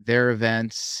with their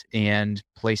events and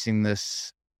placing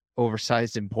this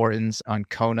oversized importance on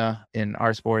Kona. In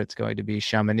our sport, it's going to be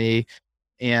Chamonix.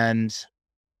 And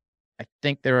I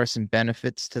think there are some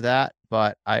benefits to that,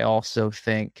 but I also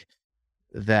think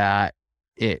that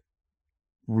it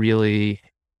really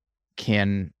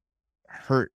can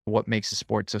hurt what makes the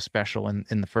sport so special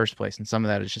in the first place. And some of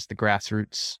that is just the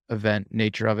grassroots event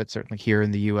nature of it. Certainly here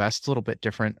in the US, it's a little bit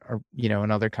different, or,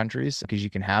 in other countries, because you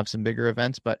can have some bigger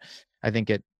events, but I think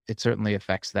it certainly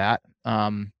affects that.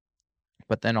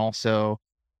 But then also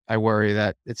I worry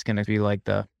that it's going to be like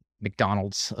the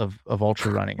McDonald's of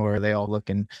ultra running, where they all look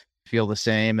and feel the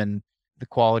same, and the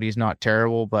quality is not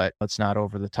terrible, but it's not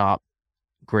over the top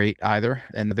great either.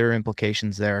 And there are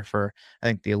implications there for, I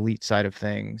think, the elite side of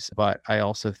things. But I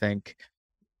also think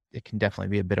it can definitely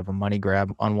be a bit of a money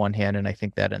grab on one hand. And I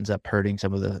think that ends up hurting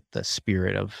some of the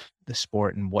spirit of the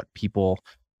sport and what people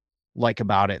like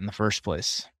about it in the first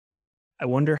place. I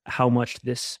wonder how much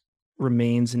this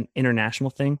remains an international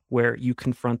thing where you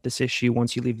confront this issue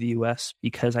once you leave the US,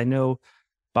 because I know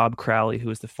Bob Crowley, who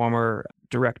is the former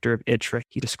director of ITRA,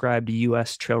 he described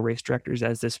US trail race directors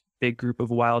as this big group of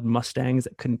wild Mustangs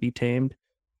that couldn't be tamed.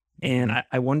 And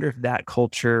I wonder if that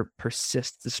culture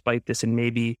persists despite this, and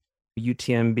maybe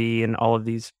UTMB and all of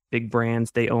these big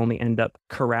brands, they only end up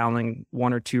corralling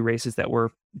one or two races that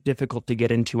were difficult to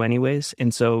get into anyways.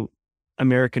 And so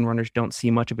American runners don't see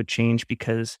much of a change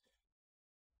because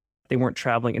they weren't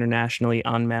traveling internationally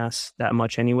en masse that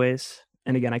much anyways.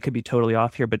 And again, I could be totally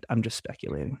off here, but I'm just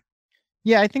speculating.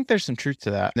 Yeah, I think there's some truth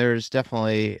to that. There's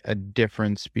definitely a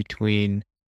difference between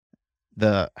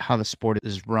how the sport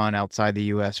is run outside the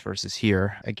US versus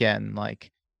here. Again, like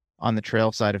on the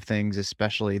trail side of things,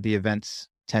 especially, the events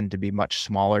tend to be much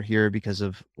smaller here because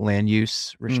of land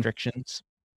use restrictions.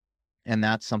 And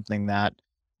that's something that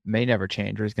may never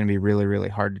change, or is going to be really, really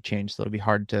hard to change. So it'll be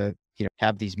hard to,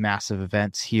 have these massive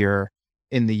events here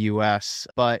in the US.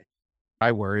 But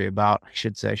I worry about, I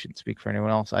shouldn't speak for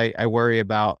anyone else. I worry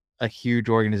about a huge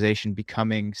organization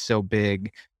becoming so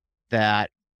big that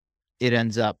it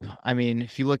ends up, I mean,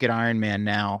 if you look at Ironman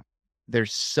now,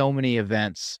 there's so many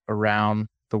events around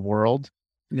the world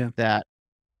that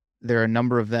there are a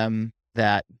number of them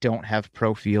that don't have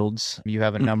pro fields. You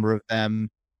have a number of them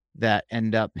that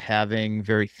end up having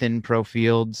very thin pro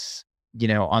fields,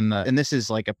 and this is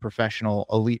like a professional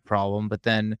elite problem, but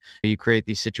then you create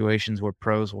these situations where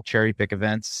pros will cherry pick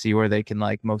events, see where they can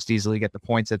like most easily get the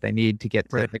points that they need to get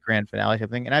to the grand finale type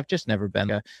thing. And I've just never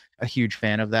been a huge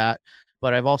fan of that.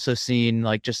 But I've also seen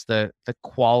like just the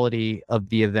quality of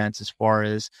the events as far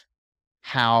as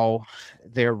how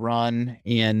they're run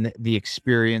and the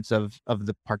experience of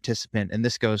the participant. And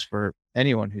this goes for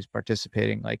anyone who's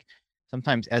participating. Like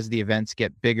sometimes as the events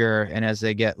get bigger and as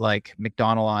they get like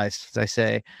McDonaldized, as I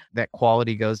say, that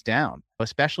quality goes down,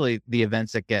 especially the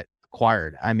events that get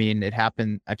acquired. I mean,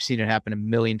 I've seen it happen a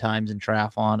million times in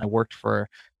triathlon. I worked for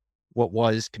what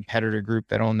was Competitor Group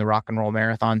that owned the Rock and Roll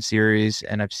Marathon series.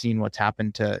 And I've seen what's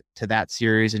happened to that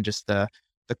series and just the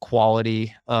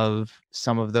quality of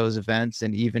some of those events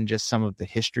and even just some of the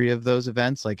history of those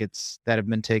events, like that have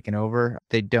been taken over.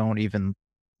 They don't even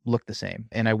look the same.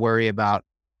 And I worry about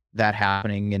that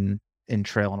happening in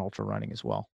trail and ultra running as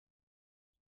well.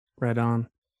 Right on.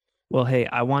 Well, hey,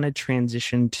 I want to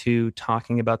transition to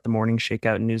talking about the Morning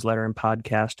Shakeout newsletter and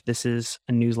podcast. This is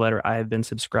a newsletter I have been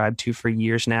subscribed to for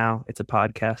years now. It's a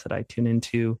podcast that I tune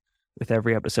into with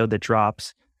every episode that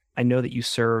drops. I know that you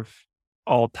serve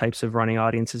all types of running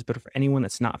audiences, but for anyone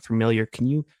that's not familiar, can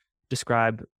you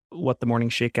describe what the Morning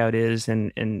Shakeout is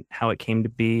and how it came to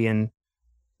be and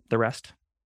the rest?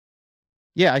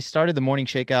 Yeah, I started the Morning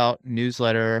Shakeout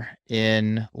newsletter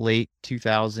in late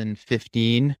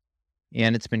 2015.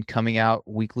 And it's been coming out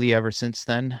weekly ever since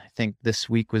then. I think this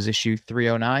week was issue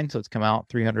 309. So it's come out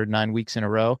 309 weeks in a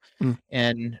row.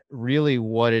 And really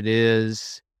what it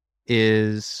is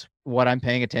what I'm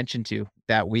paying attention to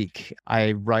that week.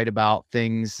 I write about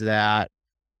things that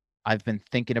I've been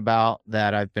thinking about,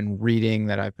 that I've been reading,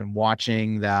 that I've been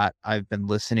watching, that I've been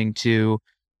listening to.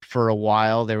 For a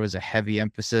while, there was a heavy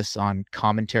emphasis on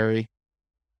commentary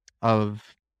of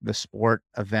the sport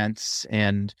events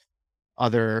and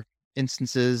other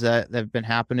instances that have been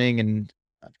happening, and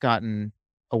I've gotten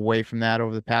away from that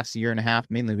over the past year and a half,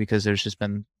 mainly because there's just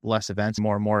been less events.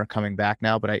 More and more are coming back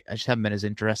now, but I just haven't been as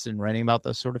interested in writing about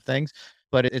those sort of things.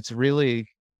 But it's really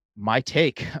my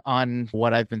take on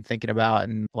what I've been thinking about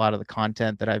and a lot of the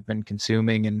content that I've been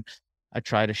consuming, and I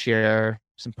try to share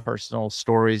some personal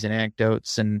stories and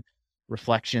anecdotes and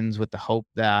reflections with the hope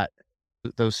that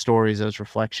those stories, those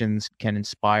reflections can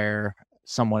inspire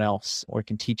someone else or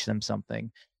can teach them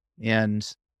something. And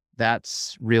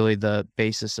that's really the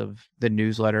basis of the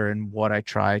newsletter and what I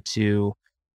try to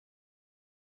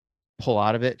pull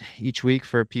out of it each week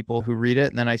for people who read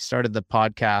it. And then I started the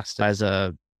podcast as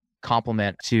a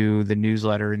complement to the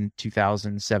newsletter in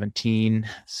 2017.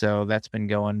 So that's been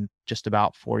going just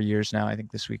about 4 years now. I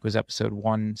think this week was episode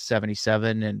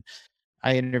 177. And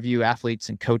I interview athletes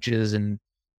and coaches and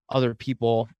other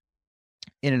people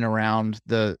in and around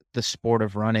the sport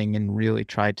of running and really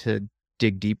try to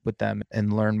dig deep with them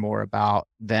and learn more about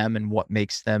them and what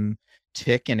makes them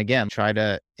tick. And again, try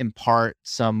to impart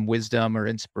some wisdom or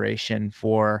inspiration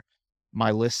for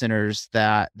my listeners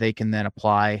that they can then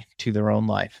apply to their own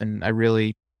life. And I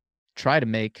really try to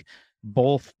make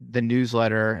both the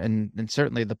newsletter and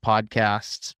certainly the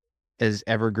podcast as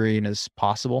evergreen as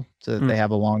possible so that they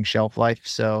have a long shelf life.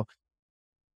 So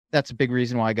that's a big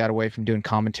reason why I got away from doing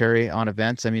commentary on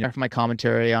events. I mean, if my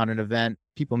commentary on an event,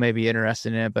 people may be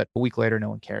interested in it, but a week later, no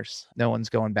one cares. No one's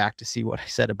going back to see what I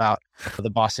said about the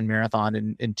Boston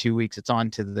Marathon in 2 weeks. It's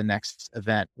on to the next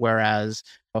event. Whereas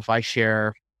if I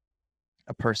share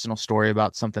a personal story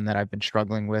about something that I've been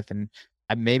struggling with, and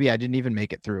maybe I didn't even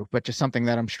make it through, but just something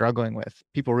that I'm struggling with,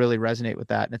 people really resonate with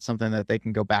that. And it's something that they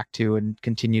can go back to and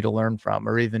continue to learn from.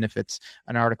 Or even if it's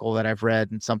an article that I've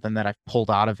read and something that I've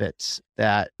pulled out of it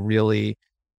that really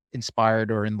inspired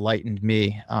or enlightened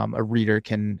me, a reader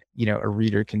can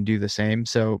do the same.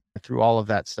 So through all of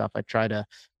that stuff, I try to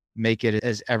make it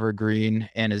as evergreen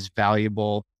and as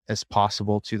valuable as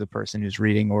possible to the person who's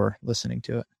reading or listening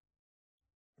to it.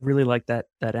 Really like that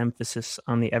emphasis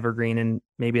on the evergreen, and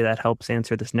maybe that helps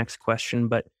answer this next question.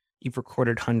 But you've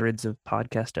recorded hundreds of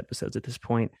podcast episodes at this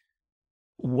point.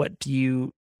 What do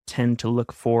you tend to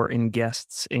look for in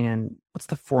guests, and what's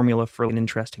the formula for an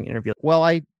interesting interview? Well,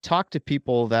 I talk to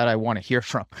people that I want to hear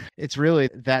from. It's really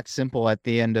that simple at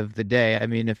the end of the day. I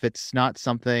mean, if it's not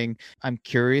something I'm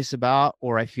curious about,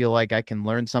 or I feel like I can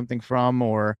learn something from,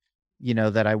 or,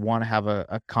 that I want to have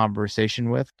a conversation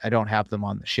with, I don't have them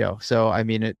on the show. So, I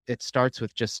mean, it starts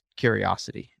with just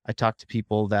curiosity. I talk to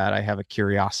people that I have a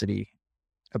curiosity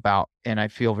about, and I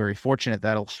feel very fortunate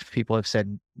that a lot of people have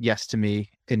said yes to me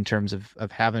in terms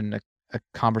of having a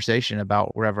conversation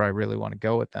about wherever I really want to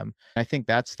go with them. I think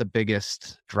that's the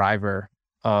biggest driver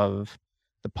of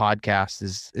the podcast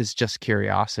is just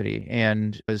curiosity.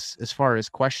 And as far as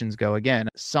questions go, again,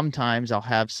 sometimes I'll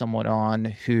have someone on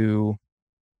who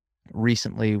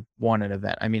recently won an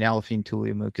event. I mean, Alafine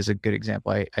Tuliamuk is a good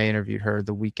example. I interviewed her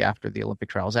the week after the Olympic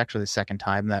trials, actually the second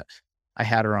time that I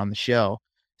had her on the show.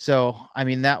 So, I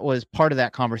mean, that was part of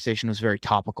that conversation was very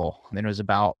topical, and it was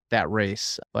about that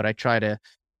race. But I try to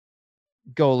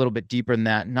go a little bit deeper than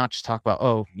that, and not just talk about,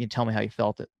 oh, you tell me how you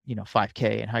felt at,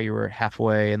 5K and how you were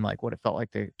halfway and like what it felt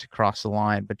like to cross the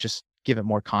line, but just give it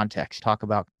more context. Talk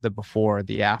about the before,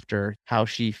 the after, how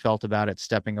she felt about it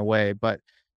stepping away. But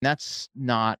that's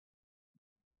not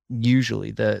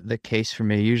usually the case for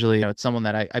me. Usually, it's someone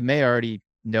that I may already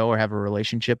know or have a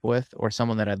relationship with, or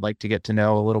someone that I'd like to get to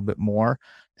know a little bit more.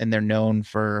 And they're known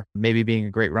for maybe being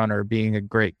a great runner, being a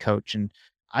great coach. And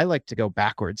I like to go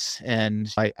backwards,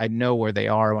 and I know where they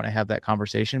are when I have that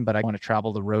conversation, but I want to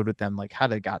travel the road with them, like how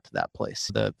they got to that place,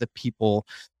 the people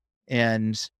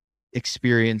and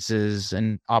experiences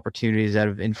and opportunities that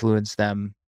have influenced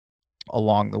them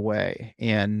along the way.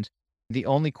 And the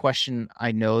only question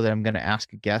I know that I'm going to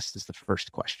ask a guest is the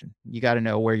first question. You got to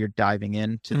know where you're diving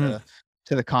into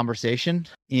the conversation.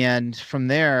 And from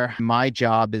there, my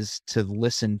job is to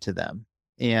listen to them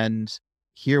and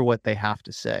hear what they have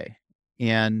to say.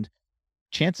 And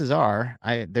chances are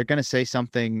they're going to say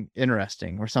something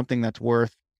interesting or something that's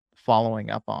worth following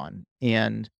up on.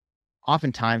 And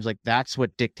oftentimes, like, that's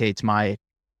what dictates my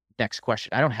next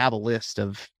question. I don't have a list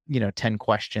of, 10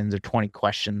 questions or 20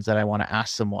 questions that I want to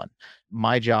ask someone.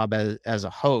 My job as a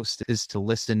host is to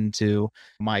listen to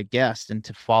my guest and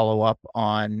to follow up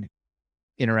on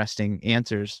interesting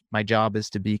answers. My job is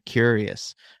to be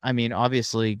curious. I mean,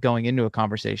 obviously, going into a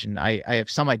conversation, I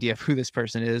have some idea of who this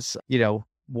person is,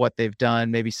 what they've done,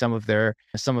 maybe some of their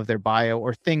bio,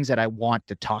 or things that I want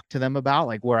to talk to them about,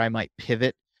 like where I might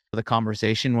pivot the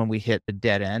conversation when we hit a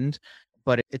dead end.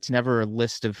 But it's never a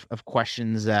list of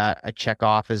questions that I check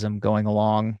off as I'm going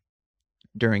along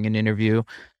during an interview.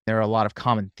 There are a lot of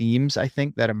common themes, I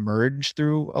think, that emerge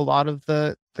through a lot of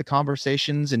the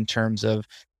conversations in terms of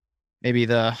maybe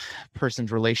the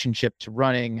person's relationship to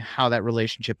running, how that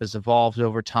relationship has evolved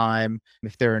over time.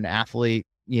 If they're an athlete,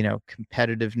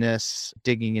 competitiveness,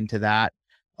 digging into that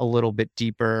a little bit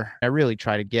deeper. I really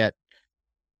try to get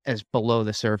as below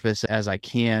the surface as I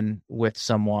can with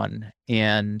someone,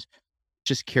 and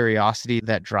just curiosity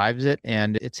that drives it.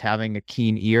 And it's having a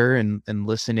keen ear and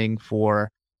listening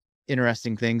for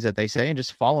interesting things that they say, and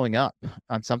just following up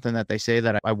on something that they say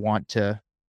that I want to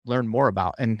learn more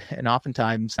about. And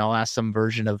oftentimes I'll ask some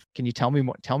version of, can you tell me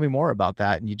more about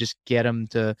that? And you just get them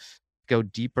to go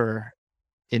deeper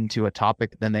into a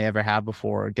topic than they ever have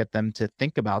before, or get them to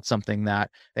think about something that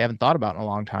they haven't thought about in a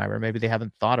long time, or maybe they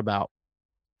haven't thought about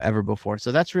ever before.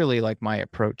 So that's really like my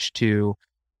approach to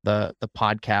the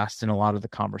podcast and a lot of the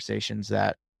conversations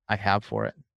that I have for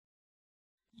it.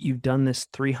 You've done this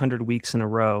 300 weeks in a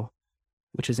row,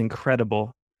 which is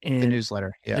incredible. And the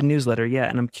newsletter. Yeah.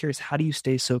 And I'm curious, how do you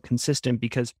stay so consistent?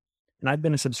 Because, and I've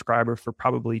been a subscriber for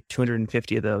probably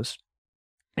 250 of those.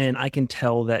 And I can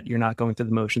tell that you're not going through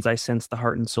the motions. I sense the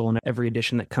heart and soul in every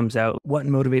edition that comes out. What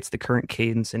motivates the current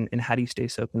cadence, and how do you stay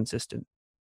so consistent?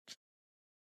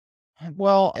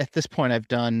 Well, at this point, I've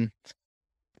done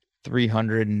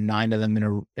 309 of them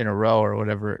in a row, or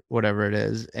whatever it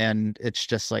is. And it's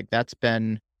just like,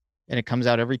 and it comes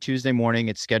out every Tuesday morning.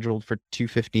 It's scheduled for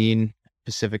 2:15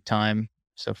 Pacific time.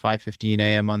 So 5:15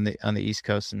 a.m. on the East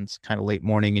Coast, and it's kind of late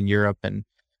morning in Europe, and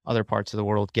other parts of the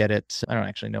world get it. I don't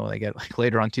actually know when they get it, like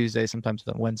later on Tuesday, sometimes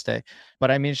on Wednesday.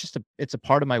 But I mean, it's a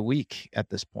part of my week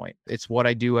at this point. It's what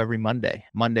I do every Monday.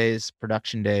 Monday is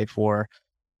production day for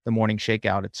the Morning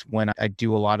Shakeout. It's when I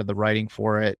do a lot of the writing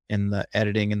for it, and the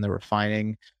editing and the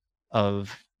refining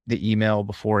of the email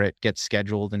before it gets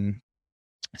scheduled and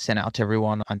sent out to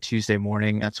everyone on Tuesday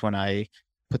morning. That's when I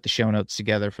put the show notes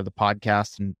together for the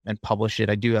podcast and publish it.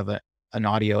 I do have an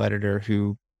audio editor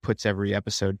who puts every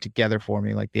episode together for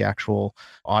me, like the actual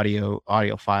audio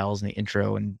files and the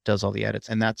intro, and does all the edits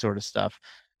and that sort of stuff.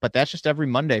 But that's just every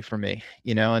Monday for me,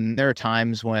 and there are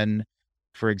times when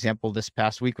For example, this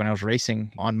past week when I was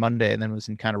racing on Monday and then was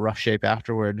in kind of rough shape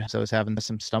afterward, so I was having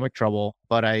some stomach trouble,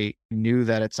 but I knew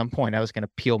that at some point I was going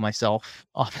to peel myself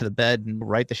off of the bed and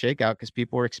write the shakeout because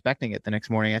people were expecting it the next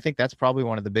morning. I think that's probably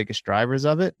one of the biggest drivers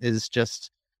of it, is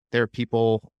just there are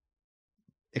people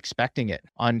expecting it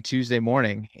on Tuesday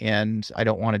morning, and I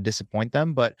don't want to disappoint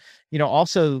them. But,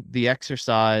 also the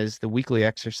exercise, the weekly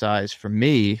exercise for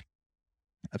me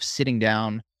of sitting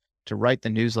down to write the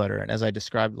newsletter. And as I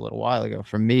described a little while ago,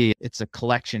 for me, it's a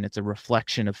collection, it's a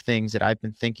reflection of things that I've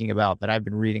been thinking about, that I've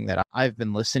been reading, that I've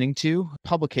been listening to,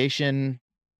 publication,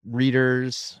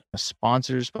 readers,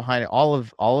 sponsors behind it, all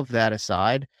of that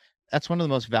aside. That's one of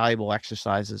the most valuable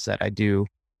exercises that I do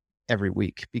every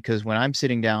week, because when I'm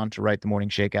sitting down to write the morning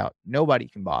shakeout, nobody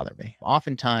can bother me.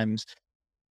 Oftentimes,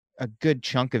 a good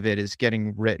chunk of it is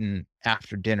getting written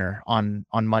after dinner on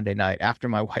Monday night, after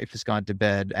my wife has gone to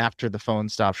bed, after the phone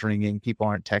stops ringing, people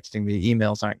aren't texting me,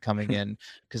 emails aren't coming in,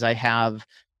 because I have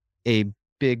a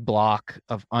big block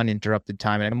of uninterrupted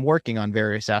time, and I'm working on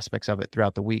various aspects of it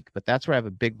throughout the week. But that's where I have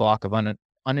a big block of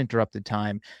uninterrupted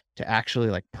time to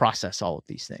actually process all of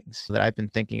these things that I've been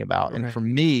thinking about. Okay. And for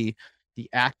me, the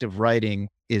act of writing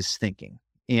is thinking.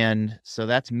 And so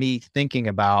that's me thinking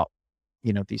about,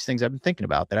 these things I've been thinking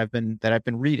about, that I've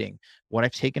been reading, what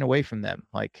I've taken away from them,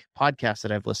 like podcasts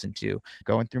that I've listened to,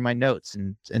 going through my notes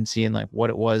and seeing what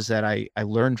it was that I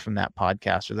learned from that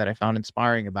podcast, or that I found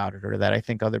inspiring about it, or that I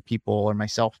think other people or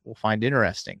myself will find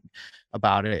interesting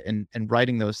about it, and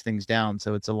writing those things down.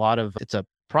 So it's a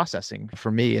processing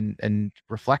for me and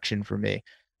reflection for me,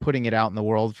 putting it out in the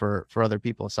world for other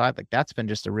people aside. That's been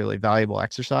just a really valuable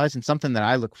exercise, and something that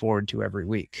I look forward to every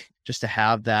week, just to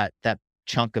have that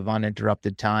chunk of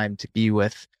uninterrupted time to be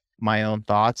with my own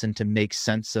thoughts and to make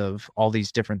sense of all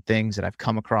these different things that I've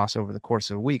come across over the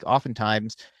course of a week.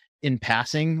 Oftentimes in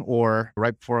passing, or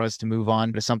right before I was to move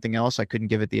on to something else, I couldn't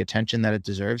give it the attention that it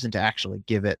deserves, and to actually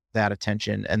give it that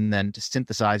attention and then to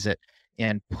synthesize it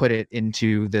and put it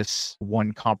into this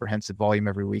one comprehensive volume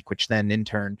every week, which then in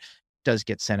turn does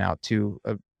get sent out to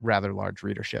a rather large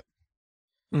readership.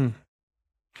 You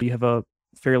have a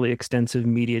fairly extensive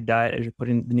media diet as you're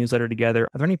putting the newsletter together.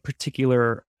 Are there any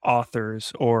particular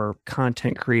authors or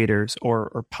content creators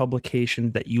or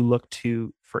publications that you look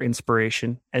to for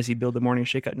inspiration as you build the morning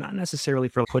shakeout? Not necessarily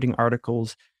for putting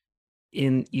articles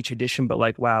in each edition, but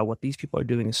wow, what these people are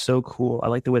doing is so cool. I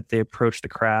like the way that they approach the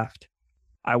craft.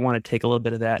 I want to take a little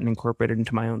bit of that and incorporate it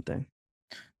into my own thing.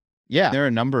 Yeah, there are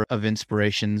a number of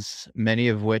inspirations, many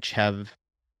of which have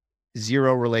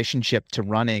zero relationship to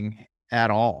running at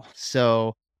all.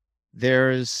 So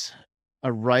there's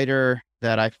a writer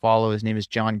that I follow. His name is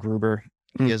John Gruber.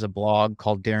 He has a blog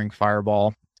called Daring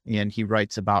Fireball, and he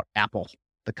writes about Apple,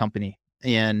 the company.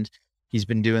 And he's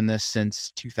been doing this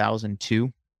since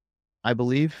 2002, I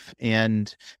believe.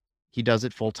 And he does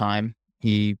it full time.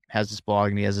 He has this blog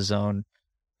and he has his own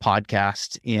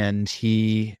podcast, and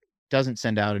he doesn't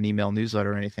send out an email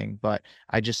newsletter or anything, but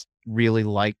I just really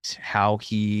liked how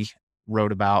he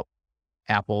wrote about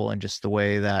Apple, and just the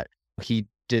way that he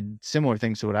did similar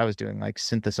things to what I was doing,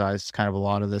 synthesized kind of a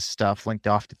lot of this stuff, linked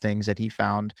off to things that he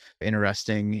found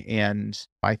interesting. And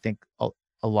I think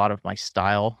a lot of my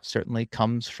style certainly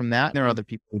comes from that. There are other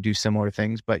people who do similar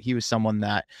things, but he was someone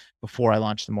that before I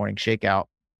launched the Morning Shakeout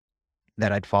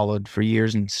that I'd followed for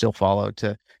years and still follow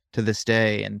to this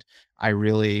day. And I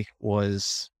really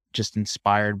was just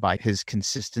inspired by his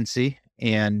consistency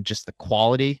and just the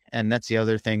quality. And that's the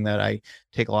other thing that I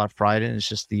take a lot of pride in, is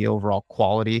just the overall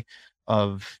quality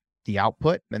of the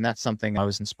output. And that's something I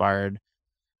was inspired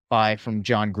by from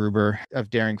John Gruber of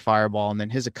Daring Fireball. And then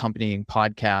his accompanying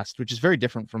podcast, which is very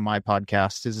different from my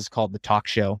podcast. His is called The Talk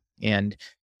Show. And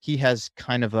he has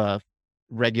kind of a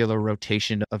regular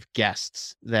rotation of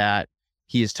guests that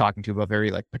he is talking to about very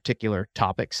particular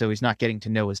topics. So he's not getting to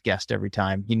know his guest every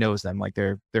time. He knows them,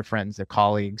 they're friends, they're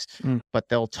colleagues, but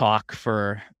they'll talk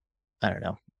for, I don't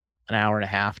know, an hour and a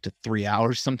half to 3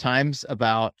 hours sometimes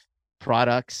about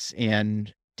products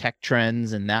and tech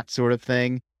trends and that sort of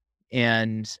thing.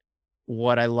 And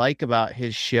what I like about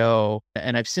his show,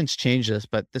 and I've since changed this,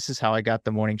 but this is how I got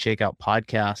the Morning Shakeout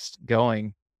podcast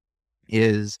going,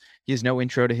 is he has no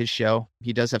intro to his show.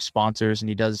 He does have sponsors and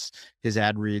he does his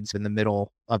ad reads in the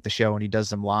middle of the show and he does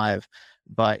them live,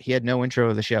 but he had no intro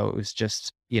to the show. It was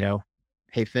just,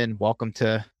 hey, Finn, welcome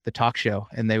to the talk show.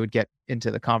 And they would get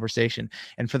into the conversation.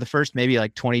 And for the first maybe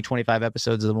 20, 25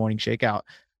 episodes of the Morning Shakeout,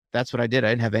 that's what I did. I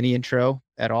didn't have any intro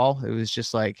at all. It was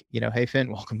just hey,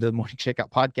 Finn, welcome to the Morning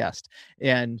Shakeout podcast.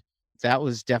 And that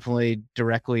was definitely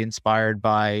directly inspired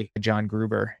by John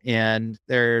Gruber. And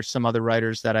there's some other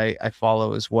writers that I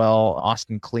follow as well.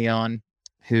 Austin Kleon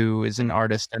who is an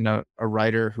artist and a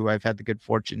writer who I've had the good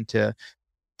fortune to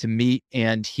meet.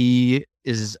 And he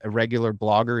is a regular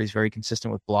blogger. He's very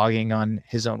consistent with blogging on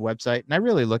his own website. And I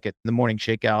really look at the Morning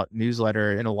Shakeout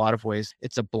newsletter in a lot of ways.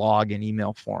 It's a blog in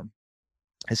email form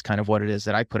is kind of what it is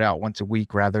that I put out once a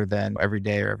week rather than every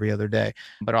day or every other day.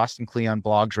 But Austin Kleon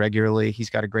blogs regularly.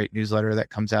 He's got a great newsletter that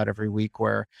comes out every week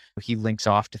where he links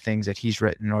off to things that he's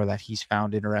written or that he's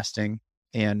found interesting.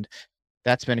 And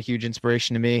that's been a huge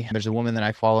inspiration to me. There's a woman that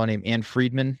I follow named Ann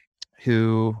Friedman,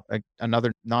 who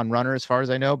another non-runner as far as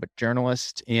I know, but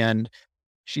journalist. And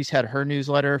she's had her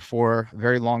newsletter for a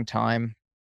very long time.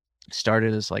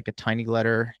 Started as like a tiny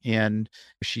letter, and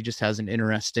she just has an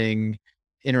interesting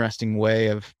way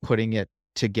of putting it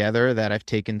together that I've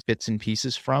taken bits and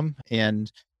pieces from.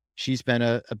 And she's been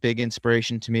a big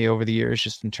inspiration to me over the years,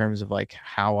 just in terms of like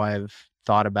how I've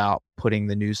thought about putting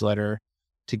the newsletter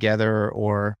together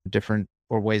or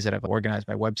ways that I've organized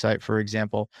my website, for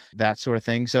example, that sort of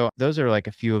thing. So those are like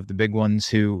a few of the big ones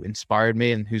who inspired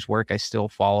me and whose work I still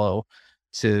follow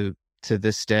to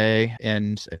this day.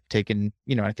 And I've taken,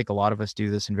 I think a lot of us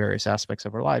do this in various aspects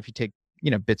of our life. You take,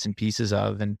 bits and pieces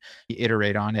of and you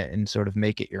iterate on it and sort of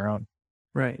make it your own.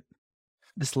 Right.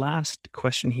 This last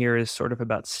question here is sort of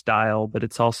about style, but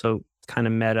it's also kind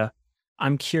of meta.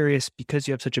 I'm curious, because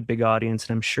you have such a big audience,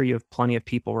 and I'm sure you have plenty of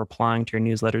people replying to your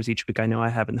newsletters each week. I know I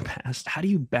have in the past. How do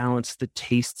you balance the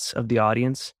tastes of the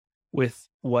audience with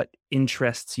what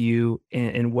interests you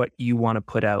and what you want to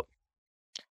put out?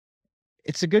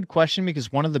 It's a good question,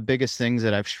 because one of the biggest things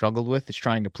that I've struggled with is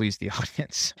trying to please the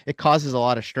audience. It causes a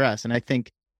lot of stress. And I think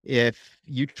if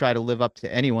you try to live up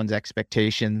to anyone's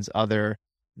expectations other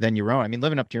than your own, I mean,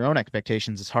 living up to your own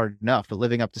expectations is hard enough, but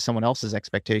living up to someone else's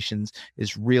expectations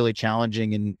is really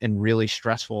challenging and really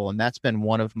stressful. And that's been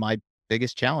one of my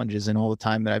biggest challenges in all the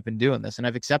time that I've been doing this. And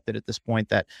I've accepted at this point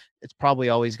that it's probably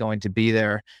always going to be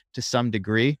there to some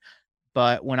degree.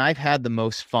 But when I've had the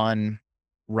most fun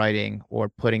writing or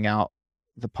putting out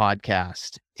the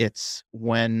podcast, it's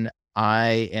when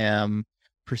I am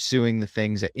pursuing the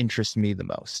things that interest me the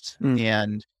most.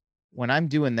 And when I'm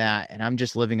doing that and I'm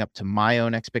just living up to my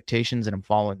own expectations and I'm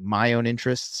following my own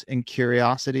interests and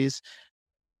curiosities,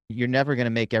 you're never going to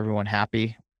make everyone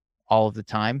happy all of the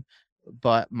time.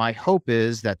 But my hope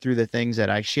is that through the things that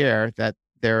I share, that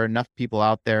there are enough people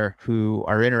out there who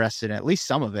are interested in at least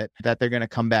some of it, that they're going to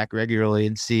come back regularly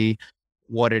and see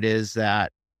what it is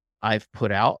that I've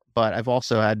put out. But I've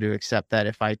also had to accept that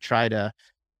if I try to,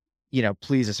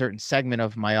 please a certain segment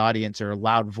of my audience or a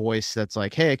loud voice that's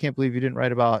like, hey, I can't believe you didn't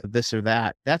write about this or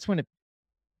that, that's when it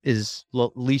is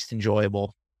least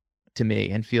enjoyable to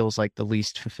me and feels like the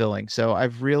least fulfilling. So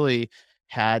I've really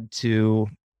had to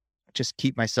just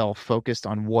keep myself focused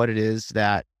on what it is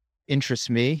that interests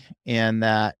me and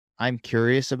that I'm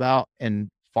curious about, and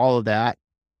follow that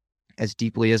as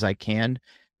deeply as I can,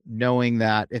 knowing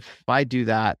that if I do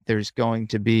that, there's going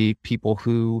to be people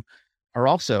who are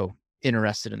also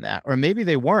interested in that, or maybe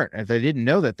they weren't, if they didn't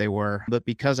know that they were, but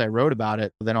because I wrote about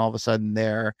it, then all of a sudden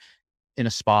they're in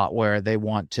a spot where they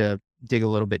want to dig a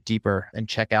little bit deeper and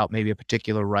check out maybe a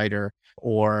particular writer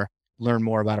or learn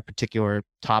more about a particular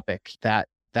topic, that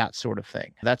sort of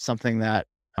thing. That's something that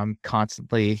I'm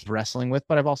constantly wrestling with,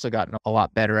 but I've also gotten a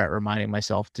lot better at reminding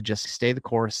myself to just stay the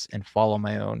course and follow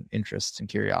my own interests and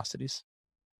curiosities.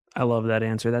 I love that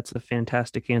answer. That's a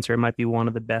fantastic answer. It might be one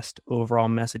of the best overall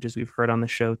messages we've heard on the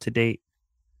show to date.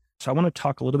 So I want to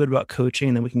talk a little bit about coaching,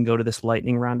 and then we can go to this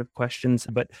lightning round of questions.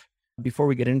 But before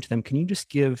we get into them, can you just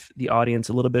give the audience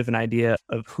a little bit of an idea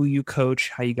of who you coach,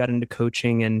 how you got into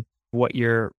coaching, and what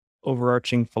your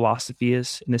overarching philosophy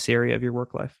is in this area of your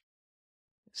work life?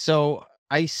 So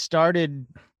I started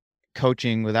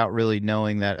coaching without really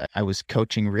knowing that I was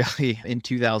coaching really in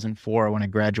 2004 when I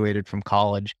graduated from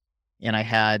college. And I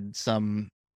had some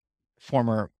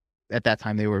former, at that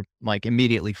time, they were like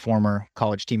immediately former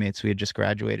college teammates. We had just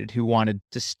graduated, who wanted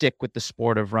to stick with the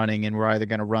sport of running and were either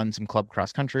going to run some club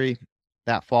cross country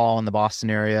that fall in the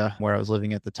Boston area where I was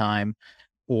living at the time,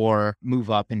 or move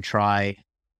up and try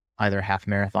either half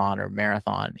marathon or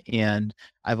marathon. And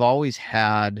I've always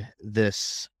had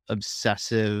this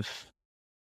obsessive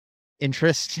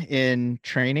interest in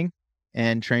training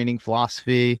and training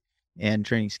philosophy and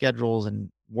training schedules and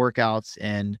workouts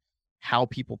and how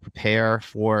people prepare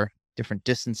for different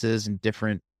distances and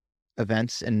different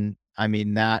events. And I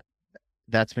mean,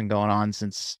 that's been going on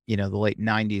since, the late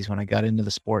 90s when I got into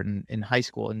the sport in high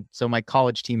school. And so my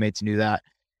college teammates knew that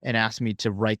and asked me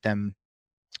to write them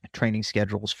training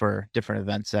schedules for different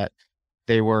events that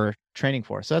they were training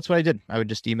for. So that's what I did. I would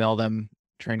just email them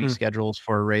training schedules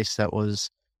for a race that was,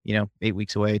 8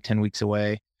 weeks away, 10 weeks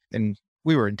away, and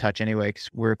we were in touch anyway because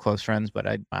we were close friends, but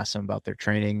I'd ask them about their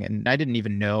training. And I didn't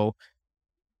even know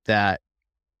that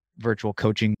virtual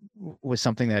coaching was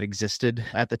something that existed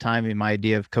at the time. And my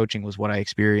idea of coaching was what I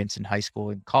experienced in high school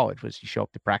and college was you show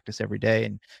up to practice every day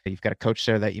and you've got a coach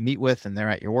there that you meet with and they're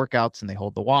at your workouts and they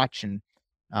hold the watch and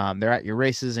they're at your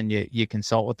races and you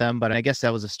consult with them. But I guess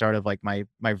that was the start of like my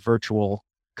virtual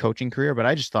coaching career. But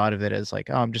I just thought of it as like,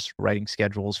 oh, I'm just writing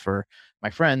schedules for my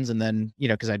friends. And then,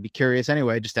 because I'd be curious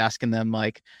anyway, just asking them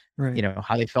like, Right.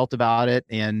 how they felt about it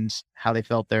and how they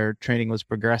felt their training was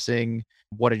progressing,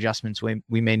 what adjustments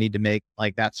we may need to make,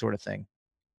 like that sort of thing.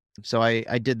 So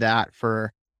I did that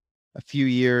for a few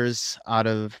years out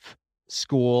of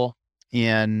school.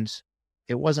 And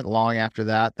it wasn't long after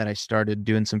that I started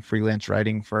doing some freelance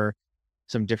writing for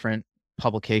some different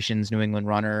publications, New England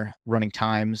Runner, Running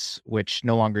Times, which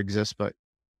no longer exists, but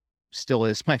still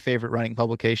is my favorite running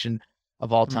publication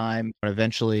of all time. And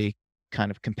eventually kind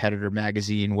of Competitor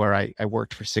Magazine, where I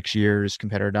worked for 6 years,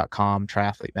 Competitor.com,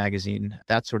 Triathlete Magazine,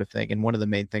 that sort of thing. And one of the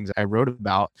main things I wrote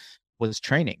about was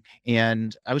training.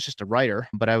 And I was just a writer,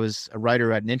 but I was a writer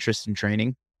who had an interest in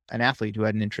training, an athlete who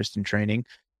had an interest in training.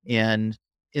 And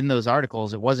in those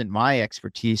articles, it wasn't my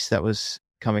expertise that was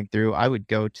coming through. I would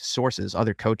go to sources,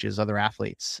 other coaches, other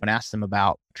athletes, and ask them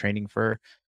about training for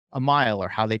a mile or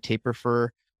how they taper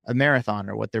for a marathon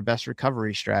or what their best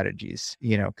recovery strategies,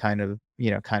 kind of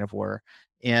were.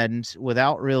 And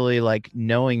without really like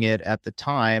knowing it at the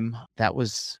time, that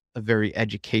was a very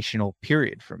educational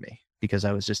period for me because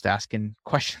I was just asking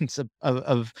questions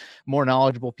of more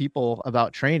knowledgeable people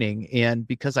about training. And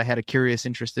because I had a curious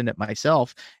interest in it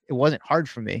myself, it wasn't hard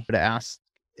for me to ask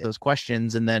those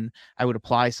questions. And then I would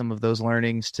apply some of those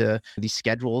learnings to these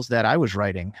schedules that I was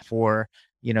writing for,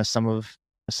 some of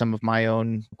my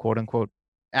own quote unquote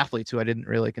athletes who I didn't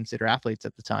really consider athletes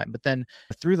at the time. But then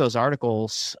through those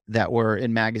articles that were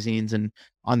in magazines and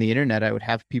on the internet, I would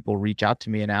have people reach out to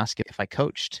me and ask if I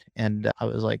coached. And I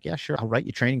was like, yeah, sure. I'll write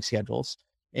you training schedules.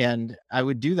 And I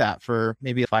would do that for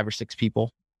maybe 5 or 6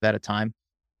 people at a time.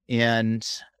 And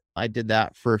I did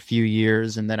that for a few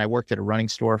years. And then I worked at a running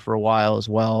store for a while as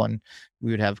well. And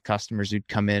we would have customers who'd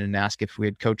come in and ask if we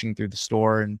had coaching through the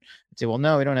store. And I'd say, well,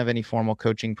 no, we don't have any formal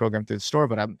coaching program through the store,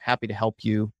 but I'm happy to help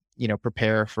you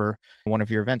prepare for one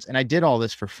of your events. And I did all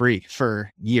this for free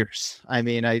for years. I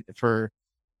mean, for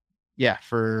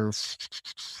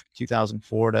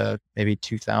 2004 to maybe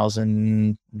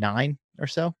 2009 or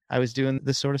so, I was doing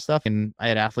this sort of stuff. And I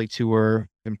had athletes who were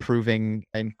improving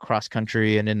in cross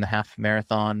country and in the half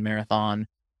marathon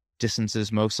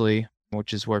distances mostly,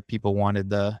 which is where people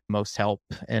wanted the most help.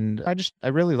 And I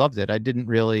really loved it. I didn't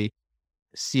really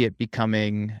see it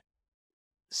becoming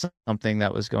something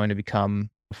that was going to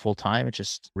become full time. It's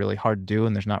just really hard to do.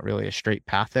 And there's not really a straight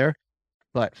path there.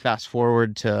 But fast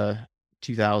forward to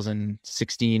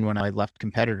 2016, when I left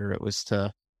Competitor, it was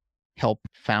to help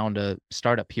found a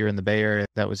startup here in the Bay Area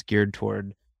that was geared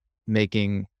toward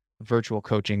making virtual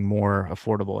coaching more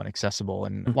affordable and accessible.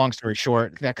 And long story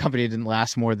short, that company didn't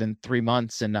last more than 3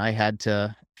 months. And I had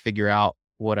to figure out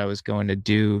what I was going to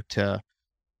do to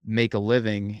make a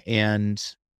living. And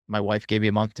my wife gave me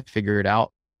a month to figure it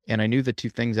out. And I knew the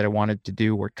 2 things that I wanted to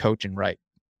do were coach and write.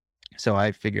 So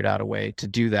I figured out a way to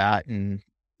do that. And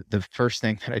the first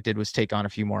thing that I did was take on a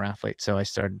few more athletes. So I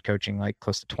started coaching like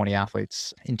close to 20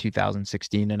 athletes in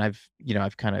 2016. And I've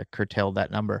kind of curtailed that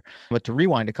number. But to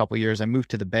rewind a couple of years, I moved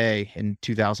to the Bay in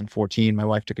 2014. My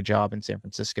wife took a job in San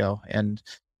Francisco. And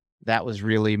that was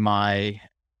really my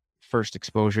first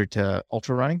exposure to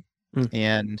ultra running.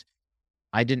 And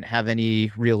I didn't have any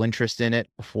real interest in it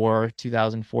before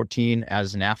 2014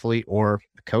 as an athlete or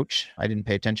a coach. I didn't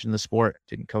pay attention to the sport,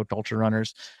 didn't coach ultra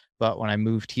runners. But when I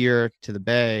moved here to the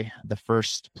Bay, the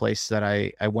first place that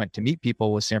I went to meet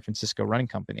people was San Francisco Running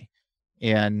Company.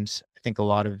 And I think a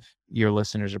lot of your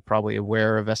listeners are probably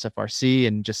aware of SFRC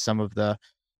and just some of the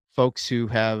folks who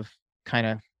have kind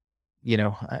of,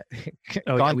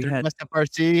 gone through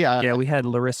SFRC. We had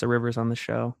Larissa Rivers on the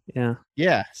show. Yeah.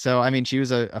 Yeah. So, I mean, she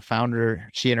was a founder,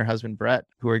 she and her husband, Brett,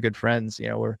 who are good friends,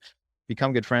 we're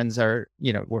become good friends,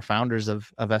 we're founders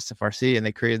of SFRC, and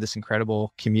they created this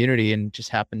incredible community and just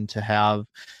happened to have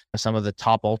some of the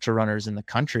top ultra runners in the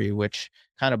country, which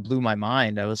kind of blew my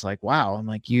mind. I was like, wow. I'm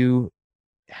like, you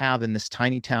have in this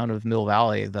tiny town of Mill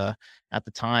Valley, at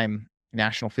the time,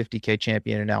 national 50K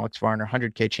champion in Alex Varner,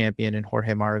 100K champion in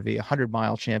Jorge Maravi,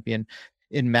 100-mile champion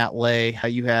in Matt Lay.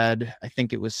 You had, I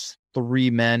think it was 3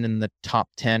 men in the top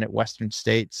 10 at Western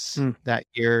States that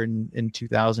year in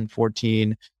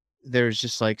 2014. There's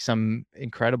just like some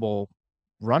incredible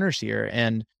runners here.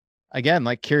 And again,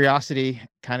 like curiosity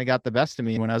kind of got the best of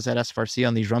me when I was at SFRC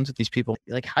on these runs with these people.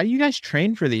 Like, how do you guys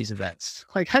train for these events?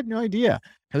 Like, I had no idea.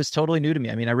 It was totally new to me.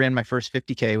 I mean, I ran my first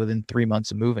 50K within 3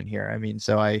 months of moving here. I mean,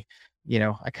 so I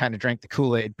kind of drank the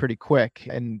Kool-Aid pretty quick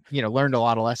and, learned a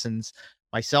lot of lessons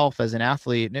myself as an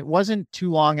athlete. And it wasn't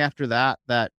too long after that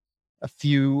a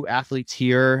few athletes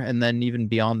here and then even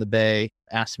beyond the Bay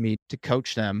asked me to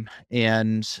coach them.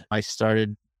 And I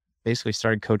basically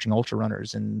started coaching ultra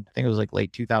runners. And I think it was like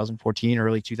late 2014,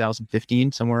 early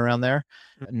 2015, somewhere around there,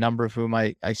 a number of whom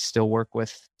I still work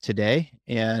with today.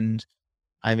 And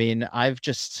I mean, I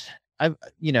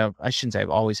shouldn't say I've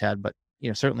always had, but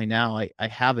certainly now I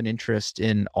have an interest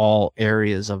in all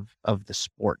areas of the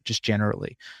sport, just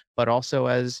generally, but also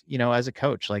as a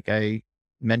coach, like I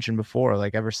mentioned before,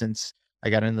 like ever since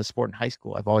I got into the sport in high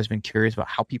school, I've always been curious about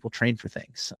how people train for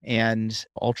things. And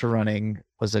ultra running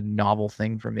was a novel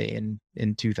thing for me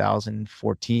in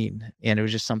 2014. And it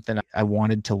was just something I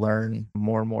wanted to learn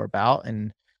more and more about.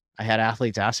 And I had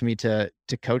athletes ask me to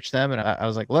coach them. And I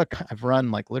was like, look, I've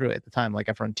run like literally at the time, like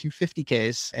I've run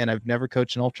 250Ks and I've never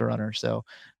coached an ultra runner. So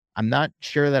I'm not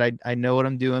sure that I know what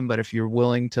I'm doing, but if you're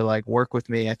willing to like work with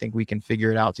me, I think we can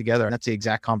figure it out together. And that's the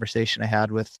exact conversation I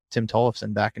had with Tim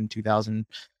Tollefson back in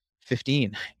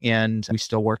 2015. And we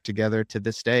still work together to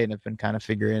this day and have been kind of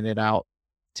figuring it out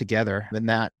together. And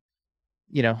that,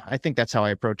 I think that's how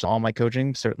I approach all my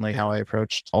coaching, certainly how I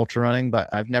approached ultra running, but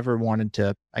I've never wanted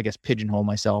to, I guess, pigeonhole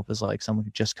myself as like someone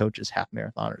who just coaches half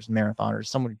marathoners,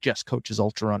 someone who just coaches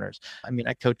ultra runners. I mean,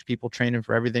 I coach people training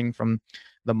for everything from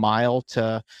the mile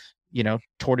to,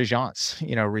 Tour de Gens,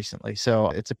 recently. So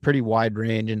it's a pretty wide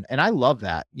range. And I love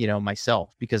that,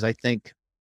 myself, because I think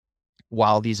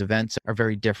while these events are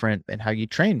very different and how you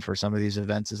train for some of these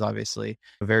events is obviously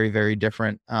very, very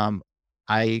different.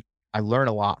 I learn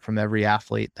a lot from every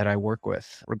athlete that I work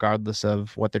with, regardless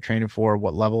of what they're training for,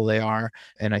 what level they are.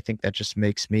 And I think that just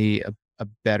makes me a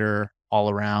better all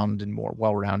around and more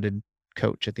well-rounded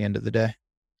coach at the end of the day.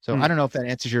 So I don't know if that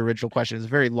answers your original question. It's a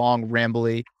very long,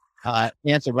 rambly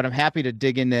answer, but I'm happy to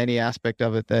dig into any aspect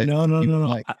of it that No.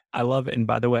 like. I love it. And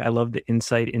by the way, I love the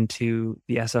insight into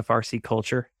the SFRC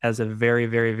culture. As a very,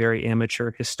 very, very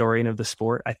amateur historian of the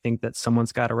sport, I think that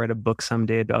someone's got to write a book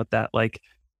someday about that, like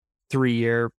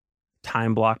 3-year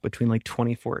time block between like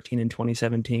 2014 and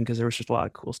 2017, because there was just a lot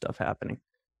of cool stuff happening.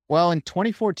 Well, in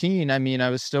 2014, I mean, I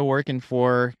was still working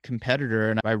for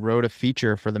Competitor and I wrote a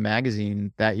feature for the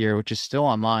magazine that year, which is still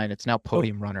online. It's now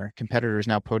Podium Runner. Competitor is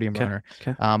now Podium Runner.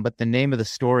 Okay. But the name of the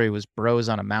story was Bros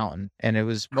on a Mountain. And it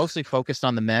was mostly focused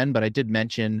on the men, but I did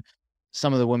mention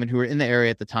some of the women who were in the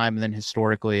area at the time. And then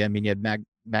historically, I mean, you had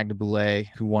Magda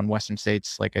Boulay, who won Western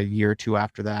States like a year or two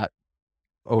after that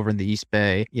over in the East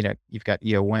Bay. You've got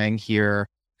Io Wang here,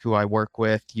 who I work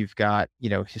with. You've got,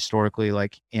 historically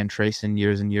like Ann Trayson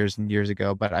years and years and years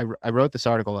ago. But I wrote this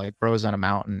article like Bros on a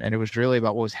Mountain, and it was really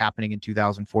about what was happening in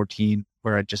 2014,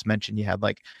 where I just mentioned you had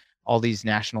like all these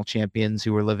national champions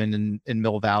who were living in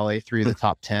Mill Valley through the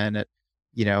top 10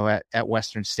 at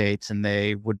Western States, and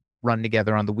they would run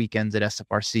together on the weekends at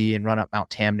SFRC and run up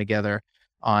Mount Tam together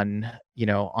on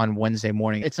Wednesday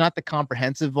morning. It's not the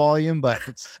comprehensive volume, but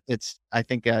it's I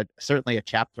think certainly a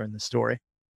chapter in the story.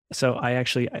 So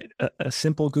a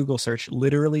simple Google search,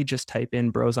 literally just type in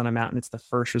Bros on a Mountain. It's the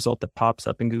first result that pops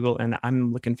up in Google. And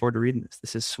I'm looking forward to reading this.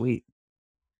 This is sweet.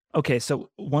 Okay. So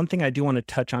one thing I do want to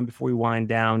touch on before we wind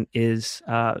down is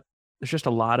there's just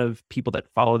a lot of people that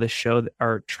follow this show that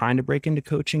are trying to break into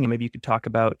coaching. And maybe you could talk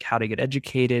about how to get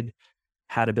educated,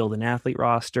 how to build an athlete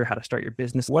roster, how to start your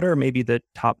business. What are maybe the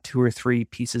top 2 or 3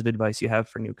 pieces of advice you have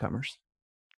for newcomers?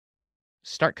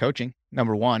 Start coaching.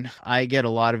 Number one, I get a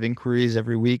lot of inquiries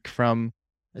every week from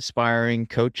aspiring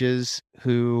coaches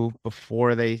who,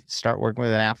 before they start working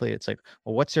with an athlete, it's like,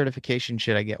 well, what certification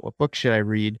should I get? What book should I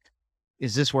read?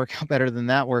 Is this workout better than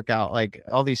that workout? Like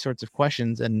all these sorts of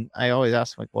questions. And I always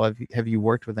ask like, well, have you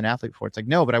worked with an athlete before? It's like,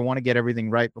 no, but I want to get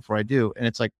everything right before I do. And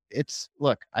it's like,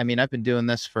 look, I mean, I've been doing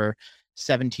this for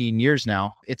 17 years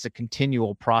now. It's a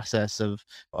continual process of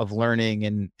learning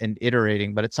and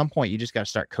iterating. But at some point, you just got to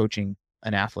start coaching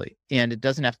an athlete. And it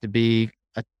doesn't have to be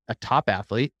a top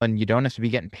athlete, and you don't have to be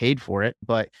getting paid for it.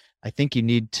 But I think you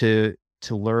need to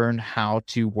learn how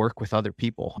to work with other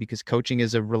people, because coaching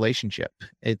is a relationship.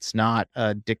 It's not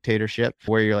a dictatorship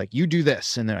where you're like, you do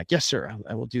this. And they're like, yes, sir,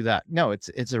 I will do that. No,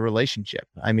 it's a relationship.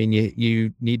 I mean,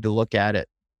 you need to look at it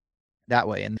that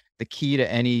way. And the key to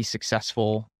any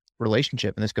successful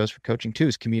relationship, and this goes for coaching too,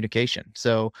 is communication.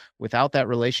 So without that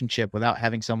relationship, without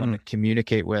having someone to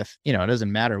communicate with, it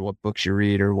doesn't matter what books you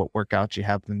read or what workouts you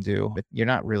have them do, but you're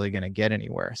not really going to get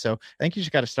anywhere. So I think you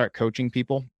just got to start coaching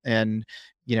people and,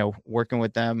 working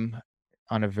with them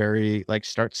on a very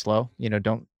start slow.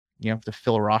 Don't have to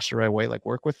fill a roster right away. Like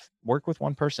work with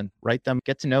one person, write them,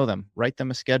 get to know them, write them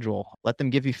a schedule, let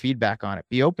them give you feedback on it.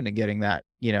 Be open to getting that,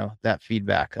 that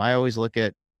feedback. I always look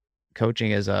at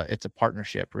coaching as it's a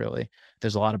partnership, really.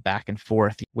 There's a lot of back and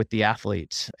forth with the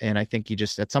athletes. And I think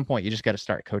at some point, you just got to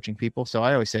start coaching people. So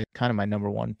I always say kind of my number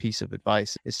one piece of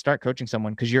advice is start coaching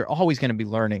someone, because you're always going to be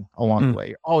learning along the way.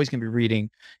 You're always going to be reading.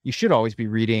 You should always be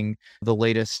reading the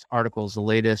latest articles, the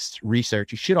latest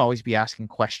research. You should always be asking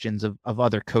questions of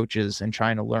other coaches and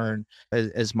trying to learn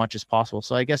as much as possible.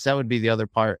 So I guess that would be the other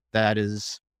part that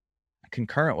is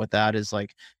concurrent with that, is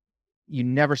like, you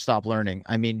never stop learning.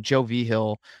 I mean, Joe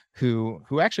Vigil,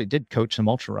 who actually did coach some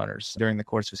ultra runners during the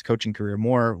course of his coaching career,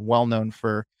 more well known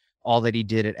for all that he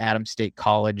did at Adams State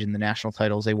College and the national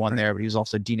titles they won there. But he was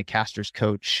also Dina Castor's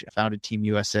coach, founded Team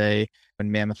USA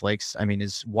and Mammoth Lakes. I mean,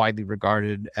 is widely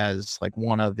regarded as like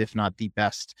one of, if not the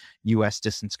best US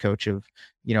distance coach of,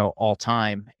 all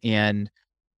time. And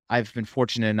I've been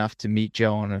fortunate enough to meet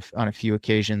Joe on a few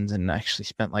occasions, and I actually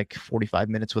spent like 45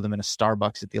 minutes with him in a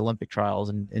Starbucks at the Olympic trials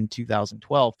in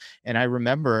 2012. And I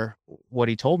remember what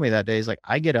he told me that day is like,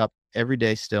 I get up every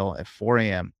day still at 4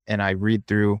 a.m. and I read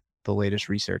through the latest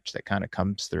research that kind of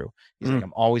comes through. He's like,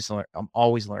 I'm always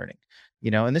learning.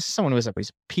 And this is someone who has a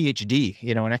PhD,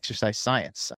 in exercise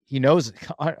science. He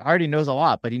already knows a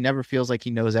lot, but he never feels like he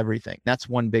knows everything. That's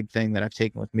one big thing that I've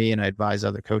taken with me, and I advise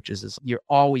other coaches, is you're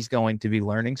always going to be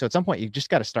learning. So at some point, you just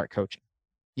got to start coaching.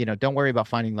 Don't worry about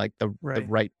finding like the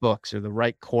right books or the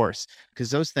right course,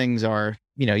 because those things are,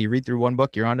 you read through one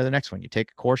book, you're on to the next one. You take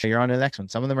a course, you're on to the next one.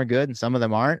 Some of them are good and some of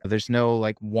them aren't. There's no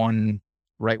like one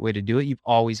right way to do it. You've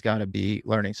always got to be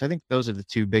learning. So I think those are the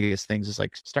two biggest things, is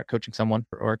like start coaching someone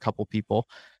or a couple people.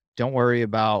 Don't worry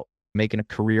about making a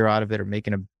career out of it or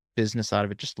making a business out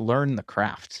of it. Just learn the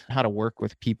craft, how to work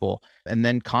with people, and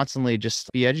then constantly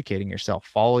just be educating yourself.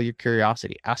 Follow your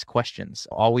curiosity, ask questions,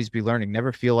 always be learning.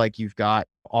 Never feel like you've got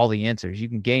all the answers. You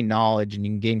can gain knowledge and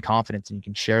you can gain confidence and you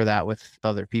can share that with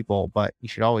other people, but you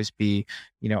should always be,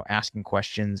 asking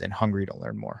questions and hungry to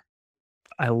learn more.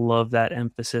 I love that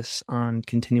emphasis on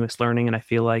continuous learning. And I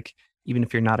feel like even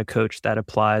if you're not a coach, that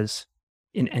applies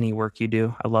in any work you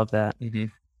do. I love that. Mm-hmm.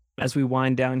 As we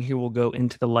wind down here, we'll go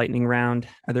into the lightning round.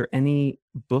 Are there any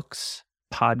books,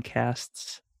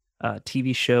 podcasts,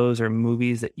 TV shows, or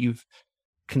movies that you've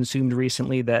consumed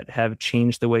recently that have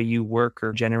changed the way you work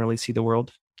or generally see the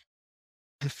world?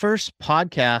 The first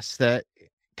podcast that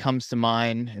comes to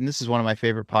mind, and this is one of my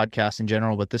favorite podcasts in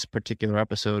general, but this particular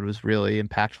episode was really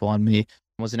impactful on me,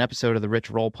 was an episode of the Rich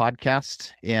Roll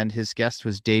podcast, and his guest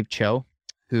was Dave Cho,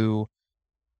 who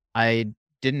I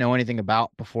didn't know anything about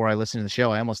before I listened to the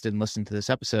show. I almost didn't listen to this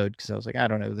episode because I was like, I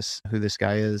don't know who this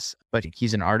guy is, but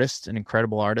he's an artist, an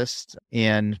incredible artist,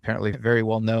 and apparently very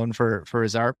well known for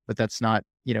his art, but that's not,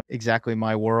 exactly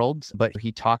my world. But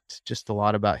he talked just a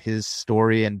lot about his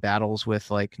story and battles with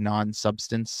like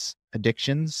non-substance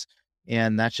addictions.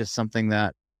 And that's just something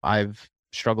that I've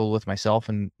struggled with myself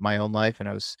in my own life. And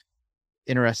I was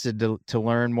interested to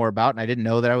learn more about, and I didn't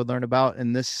know that I would learn about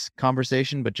in this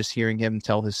conversation, but just hearing him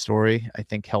tell his story, I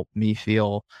think helped me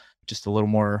feel just a little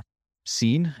more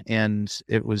seen. And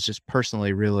it was just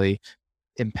personally really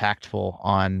impactful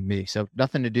on me. So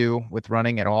nothing to do with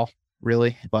running at all,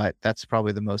 really, but that's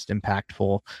probably the most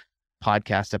impactful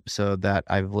podcast episode that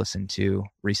I've listened to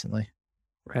recently.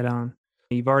 Right on.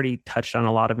 You've already touched on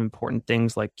a lot of important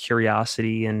things like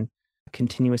curiosity and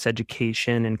continuous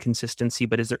education and consistency,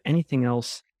 but is there anything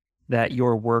else that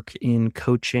your work in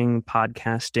coaching,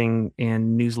 podcasting,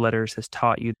 and newsletters has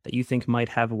taught you that you think might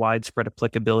have widespread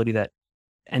applicability that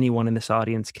anyone in this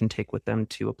audience can take with them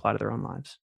to apply to their own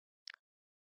lives?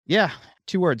 Yeah,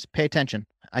 2 words: pay attention.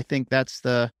 I think that's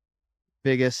the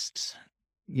biggest,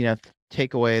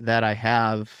 takeaway that I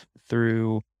have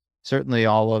through certainly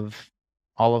all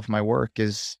of my work,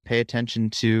 is pay attention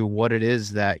to what it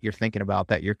is that you're thinking about,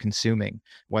 that you're consuming,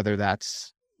 whether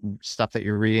that's stuff that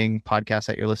you're reading, podcasts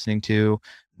that you're listening to,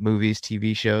 movies,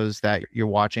 TV shows that you're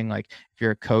watching. Like if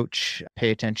you're a coach,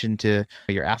 pay attention to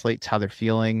your athletes, how they're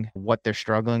feeling, what they're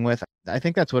struggling with. I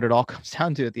think that's what it all comes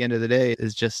down to at the end of the day,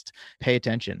 is just pay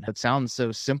attention. It sounds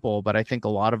so simple, but I think a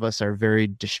lot of us are very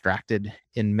distracted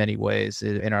in many ways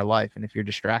in our life. And if you're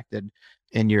distracted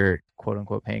and you're quote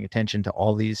unquote paying attention to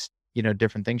all these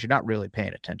different things, you're not really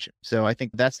paying attention. So I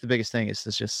think that's the biggest thing, is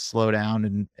to just slow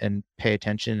down and pay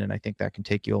attention. And I think that can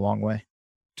take you a long way.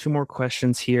 2 more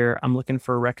questions here. I'm looking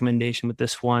for a recommendation with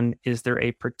this one. Is there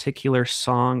a particular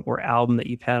song or album that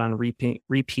you've had on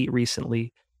repeat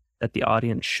recently that the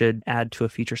audience should add to a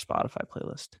future Spotify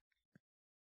playlist?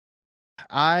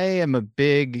 I am a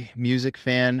big music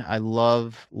fan. I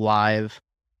love live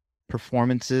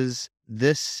performances.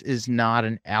 This is not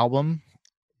an album,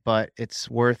 but it's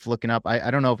worth looking up. I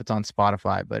don't know if it's on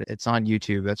Spotify, but it's on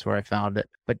YouTube. That's where I found it.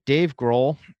 But Dave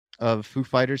Grohl of Foo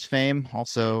Fighters fame,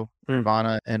 also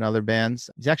Nirvana and other bands,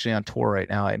 he's actually on tour right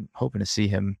now. I'm hoping to see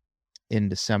him in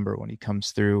December when he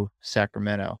comes through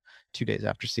Sacramento 2 days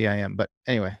after CIM. But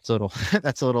anyway, it's a little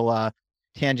that's a little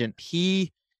tangent.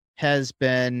 He has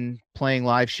been playing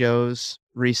live shows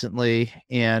recently,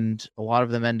 and a lot of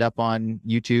them end up on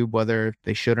YouTube, whether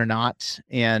they should or not.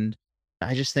 And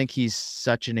I just think he's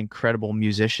such an incredible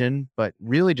musician, but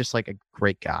really just like a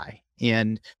great guy.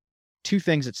 And two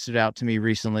things that stood out to me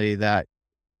recently that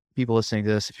people listening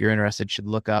to this, if you're interested, should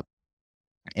look up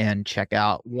and check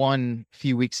out. One, a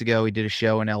few weeks ago, he did a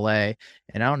show in LA,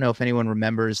 and I don't know if anyone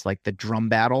remembers like the drum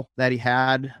battle that he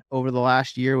had over the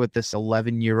last year with this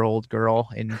 11-year-old girl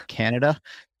in Canada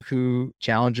who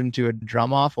challenged him to a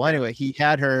drum off. Well, anyway, he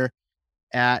had her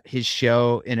at his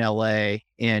show in LA,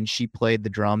 and she played the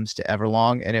drums to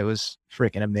Everlong, and it was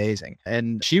freaking amazing.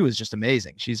 And she was just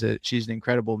amazing. She's an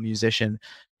incredible musician,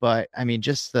 but I mean,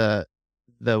 just the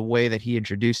way that he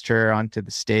introduced her onto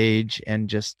the stage and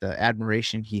just the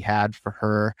admiration he had for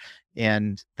her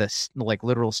and the like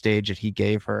literal stage that he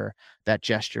gave her, that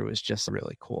gesture was just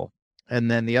really cool. And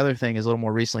then the other thing is a little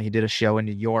more recently, he did a show in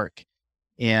New York,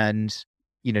 and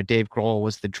Dave Grohl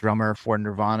was the drummer for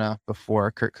Nirvana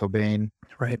before Kurt Cobain,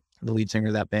 right, the lead singer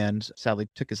of that band, sadly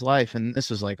took his life. And this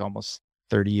was like almost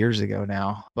 30 years ago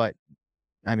now. But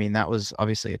I mean, that was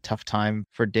obviously a tough time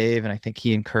for Dave. And I think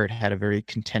he and Kurt had a very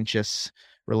contentious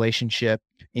relationship.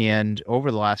 And over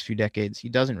the last few decades, he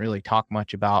doesn't really talk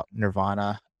much about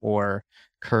Nirvana or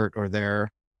Kurt or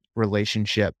their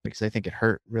relationship, because I think it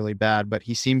hurt really bad. But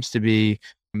he seems to be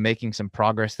making some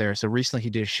progress there. So recently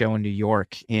he did a show in New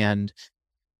York, and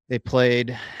they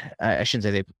played, I shouldn't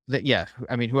say yeah,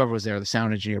 I mean, whoever was there, the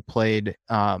sound engineer played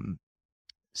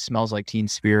Smells Like Teen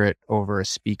Spirit over a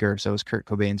speaker. So it was Kurt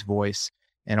Cobain's voice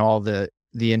and all the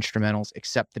instrumentals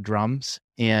except the drums.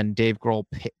 And Dave Grohl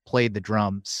played the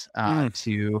drums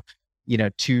to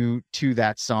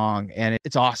that song. And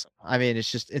it's awesome. I mean,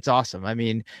 it's awesome. I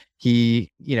mean, he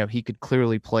could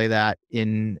clearly play that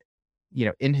in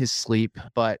his sleep.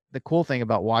 But the cool thing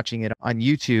about watching it on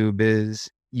YouTube is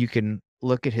you can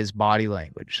look at his body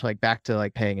language, like back to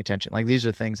like paying attention. Like these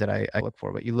are things that I look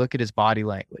for, but you look at his body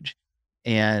language,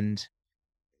 and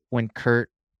when Kurt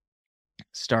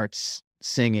starts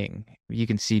singing, you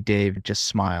can see Dave just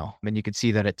smile, and you can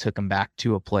see that it took him back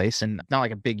to a place. And not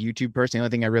like a big YouTube person. The only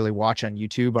thing I really watch on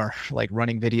YouTube are like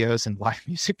running videos and live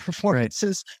music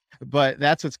performances. Right. But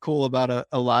that's what's cool about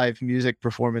a live music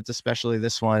performance, especially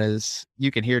this one, is you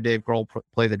can hear Dave Grohl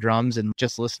play the drums, and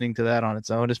just listening to that on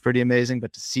its own is pretty amazing.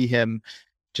 But to see him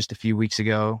just a few weeks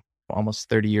ago, almost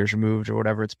 30 years removed or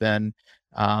whatever it's been,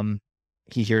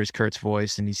 he hears Kurt's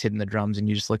voice and he's hitting the drums, and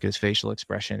you just look at his facial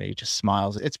expression and he just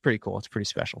smiles. It's pretty cool. It's pretty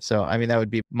special. So, I mean, that would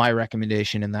be my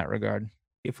recommendation in that regard.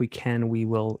 If we can, we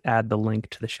will add the link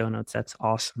to the show notes. That's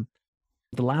awesome.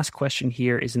 The last question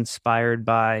here is inspired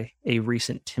by a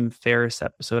recent Tim Ferriss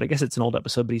episode. I guess it's an old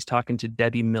episode, but he's talking to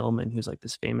Debbie Millman, who's like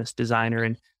this famous designer.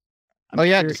 And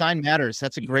Design Matters.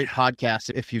 That's a great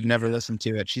podcast if you've never listened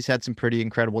to it. She's had some pretty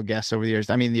incredible guests over the years.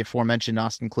 I mean, the aforementioned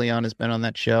Austin Kleon has been on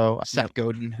that show. Seth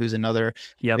Godin, who's another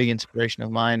big inspiration of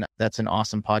mine. That's an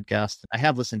awesome podcast. I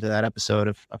have listened to that episode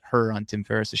of her on Tim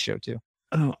Ferriss's show too.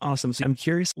 Oh, awesome. So I'm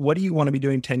curious, what do you want to be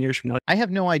doing 10 years from now? I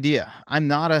have no idea. I'm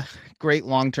not a great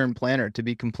long-term planner, to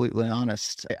be completely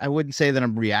honest. I wouldn't say that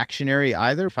I'm reactionary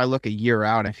either. If I look a year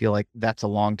out, I feel like that's a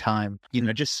long time.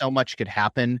 Just so much could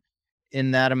happen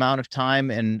in that amount of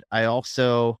time. And I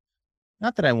also,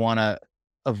 not that I want to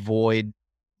avoid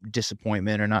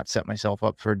disappointment or not set myself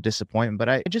up for disappointment, but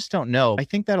I just don't know. I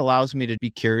think that allows me to be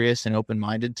curious and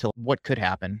open-minded to what could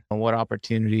happen and what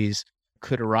opportunities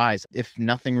could arise. If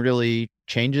nothing really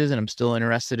changes and I'm still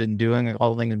interested in doing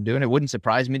all the things I'm doing, it wouldn't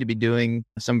surprise me to be doing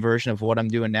some version of what I'm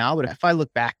doing now. But if I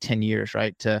look back 10 years,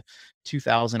 right, to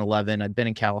 2011, I'd been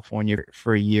in California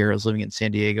for a year. I was living in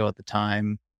San Diego at the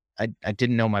time. I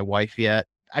didn't know my wife yet.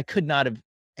 I could not have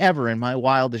ever in my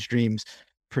wildest dreams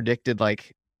predicted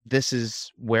like this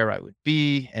is where I would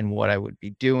be and what I would be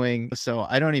doing. So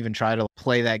I don't even try to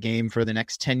play that game for the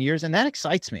next 10 years. And that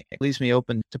excites me. It leaves me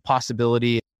open to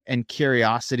possibility and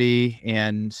curiosity.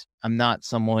 And I'm not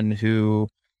someone who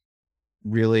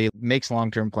really makes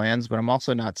long-term plans, but I'm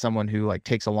also not someone who like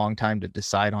takes a long time to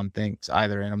decide on things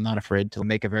either. And I'm not afraid to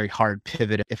make a very hard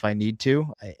pivot if I need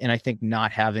to. And I think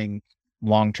not having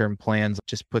long-term plans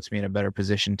just puts me in a better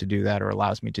position to do that, or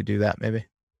allows me to do that maybe.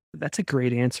 That's a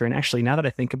great answer. And actually, now that I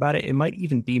think about it, it might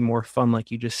even be more fun, like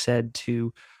you just said,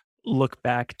 to look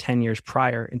back 10 years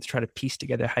prior and to try to piece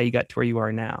together how you got to where you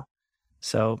are now.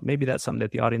 So maybe that's something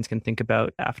that the audience can think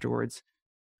about afterwards.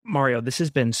 Mario, this has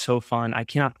been so fun. I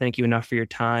cannot thank you enough for your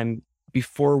time.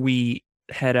 Before we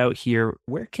head out here,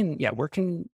 where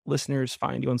can listeners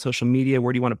find you on social media?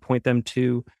 Where do you want to point them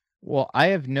to? Well, I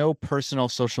have no personal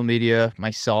social media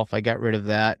myself. I got rid of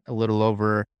that a little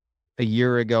over a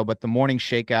year ago, but the Morning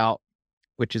Shakeout,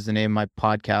 which is the name of my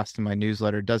podcast and my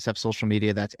newsletter, does have social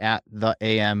media. That's at the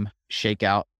AM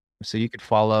Shakeout. So you could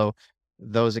follow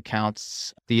those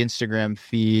accounts. The Instagram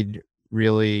feed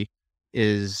really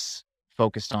is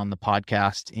focused on the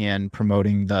podcast and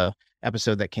promoting the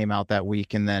episode that came out that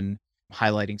week, and then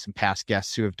highlighting some past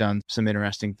guests who have done some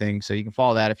interesting things. So you can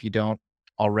follow that if you don't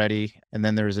already. And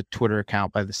then there's a Twitter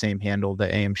account by the same handle,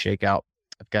 the AM Shakeout.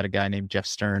 I've got a guy named Jeff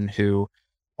Stern, who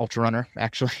ultra runner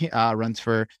actually runs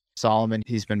for Salomon.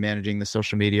 He's been managing the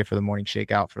social media for the Morning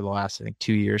Shakeout for the last, I think,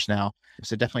 2 years now.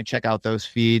 So definitely check out those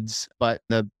feeds. But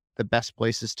the best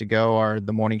places to go are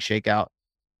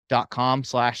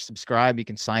themorningshakeout.com/subscribe. You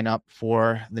can sign up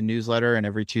for the newsletter, and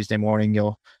every Tuesday morning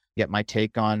you'll get my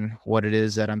take on what it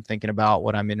is that I'm thinking about,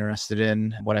 what I'm interested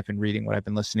in, what I've been reading, what I've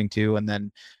been listening to. And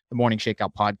then the Morning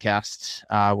Shakeout podcast,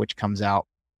 which comes out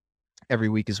every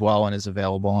week as well and is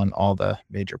available on all the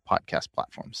major podcast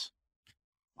platforms.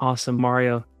 Awesome,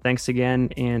 Mario. Thanks again.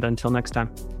 And until next time.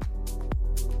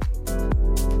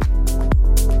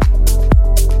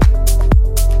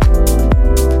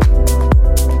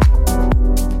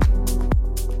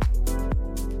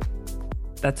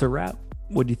 That's a wrap.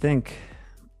 What do you think?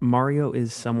 Mario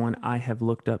is someone I have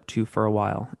looked up to for a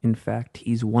while. In fact,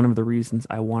 he's one of the reasons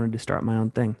I wanted to start my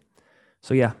own thing.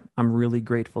 So yeah, I'm really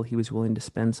grateful he was willing to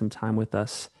spend some time with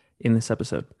us in this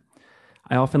episode.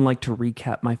 I often like to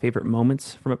recap my favorite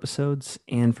moments from episodes,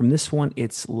 and from this one,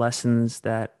 it's lessons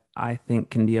that I think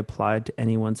can be applied to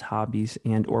anyone's hobbies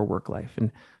and or work life.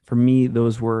 And for me,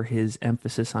 those were his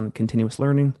emphasis on continuous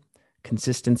learning,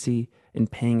 consistency,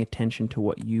 and paying attention to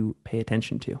what you pay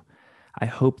attention to. I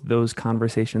hope those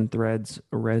conversation threads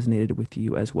resonated with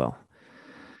you as well.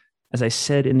 As I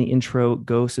said in the intro,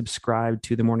 go subscribe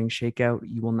to the Morning Shakeout.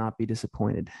 You will not be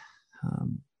disappointed.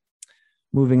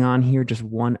 Moving on here, just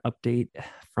one update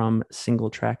from Single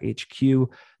Track HQ.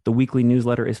 The weekly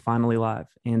newsletter is finally live,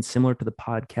 and similar to the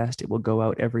podcast, it will go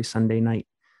out every Sunday night.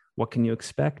 What can you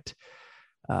expect?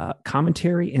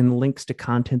 Commentary and links to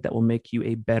content that will make you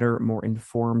a better, more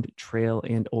informed trail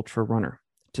and ultra runner.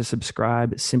 To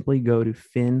subscribe, simply go to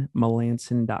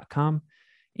finnmelanson.com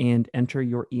and enter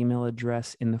your email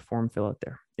address in the form fill out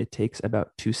there. It takes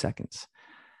about 2 seconds.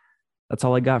 That's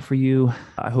all I got for you.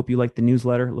 I hope you like the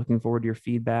newsletter. Looking forward to your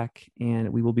feedback,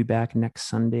 and we will be back next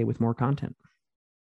Sunday with more content.